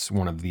hosts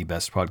one of the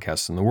best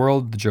podcasts in the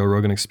world, The Joe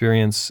Rogan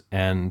Experience,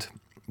 and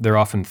they're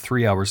often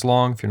 3 hours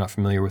long, if you're not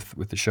familiar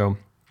with the show.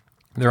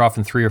 They're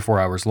often 3 or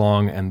 4 hours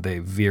long, and they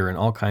veer in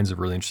all kinds of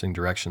really interesting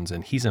directions,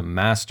 and he's a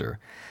master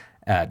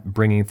at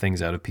bringing things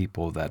out of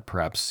people that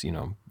perhaps,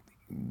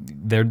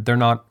 they're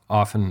not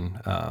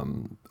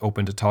often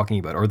open to talking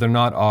about, or they're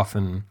not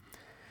often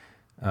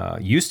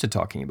used to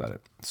talking about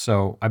it.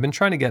 So I've been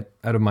trying to get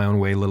out of my own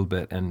way a little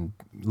bit and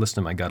listen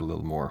to my gut a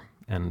little more,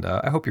 and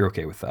I hope you're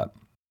okay with that.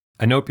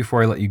 A note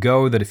before I let you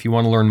go that if you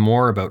want to learn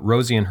more about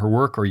Rosie and her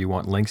work, or you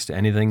want links to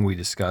anything we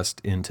discussed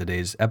in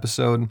today's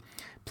episode,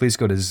 please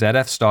go to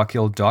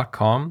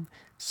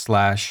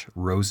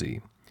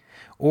zfstockill.com/Rosie.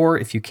 Or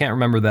if you can't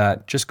remember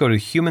that, just go to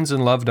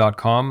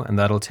humansinlove.com, and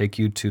that'll take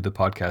you to the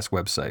podcast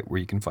website where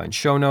you can find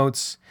show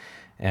notes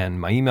and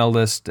my email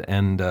list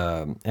and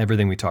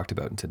everything we talked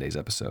about in today's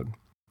episode.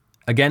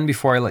 Again,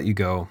 before I let you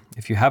go,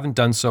 if you haven't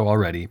done so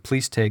already,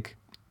 please take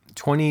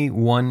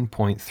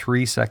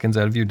 21.3 seconds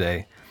out of your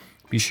day.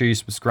 Be sure you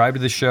subscribe to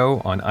the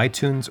show on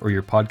iTunes or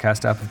your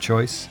podcast app of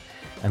choice,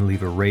 and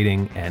leave a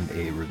rating and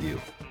a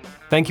review.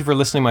 Thank you for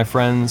listening, my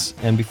friends.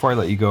 And before I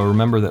let you go,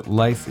 remember that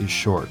life is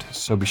short.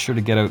 So be sure to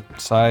get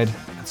outside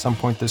at some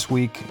point this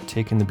week,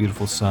 take in the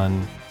beautiful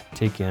sun,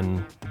 take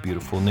in the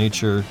beautiful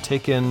nature,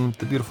 take in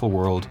the beautiful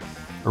world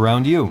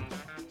around you.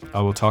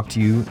 I will talk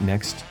to you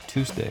next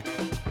Tuesday.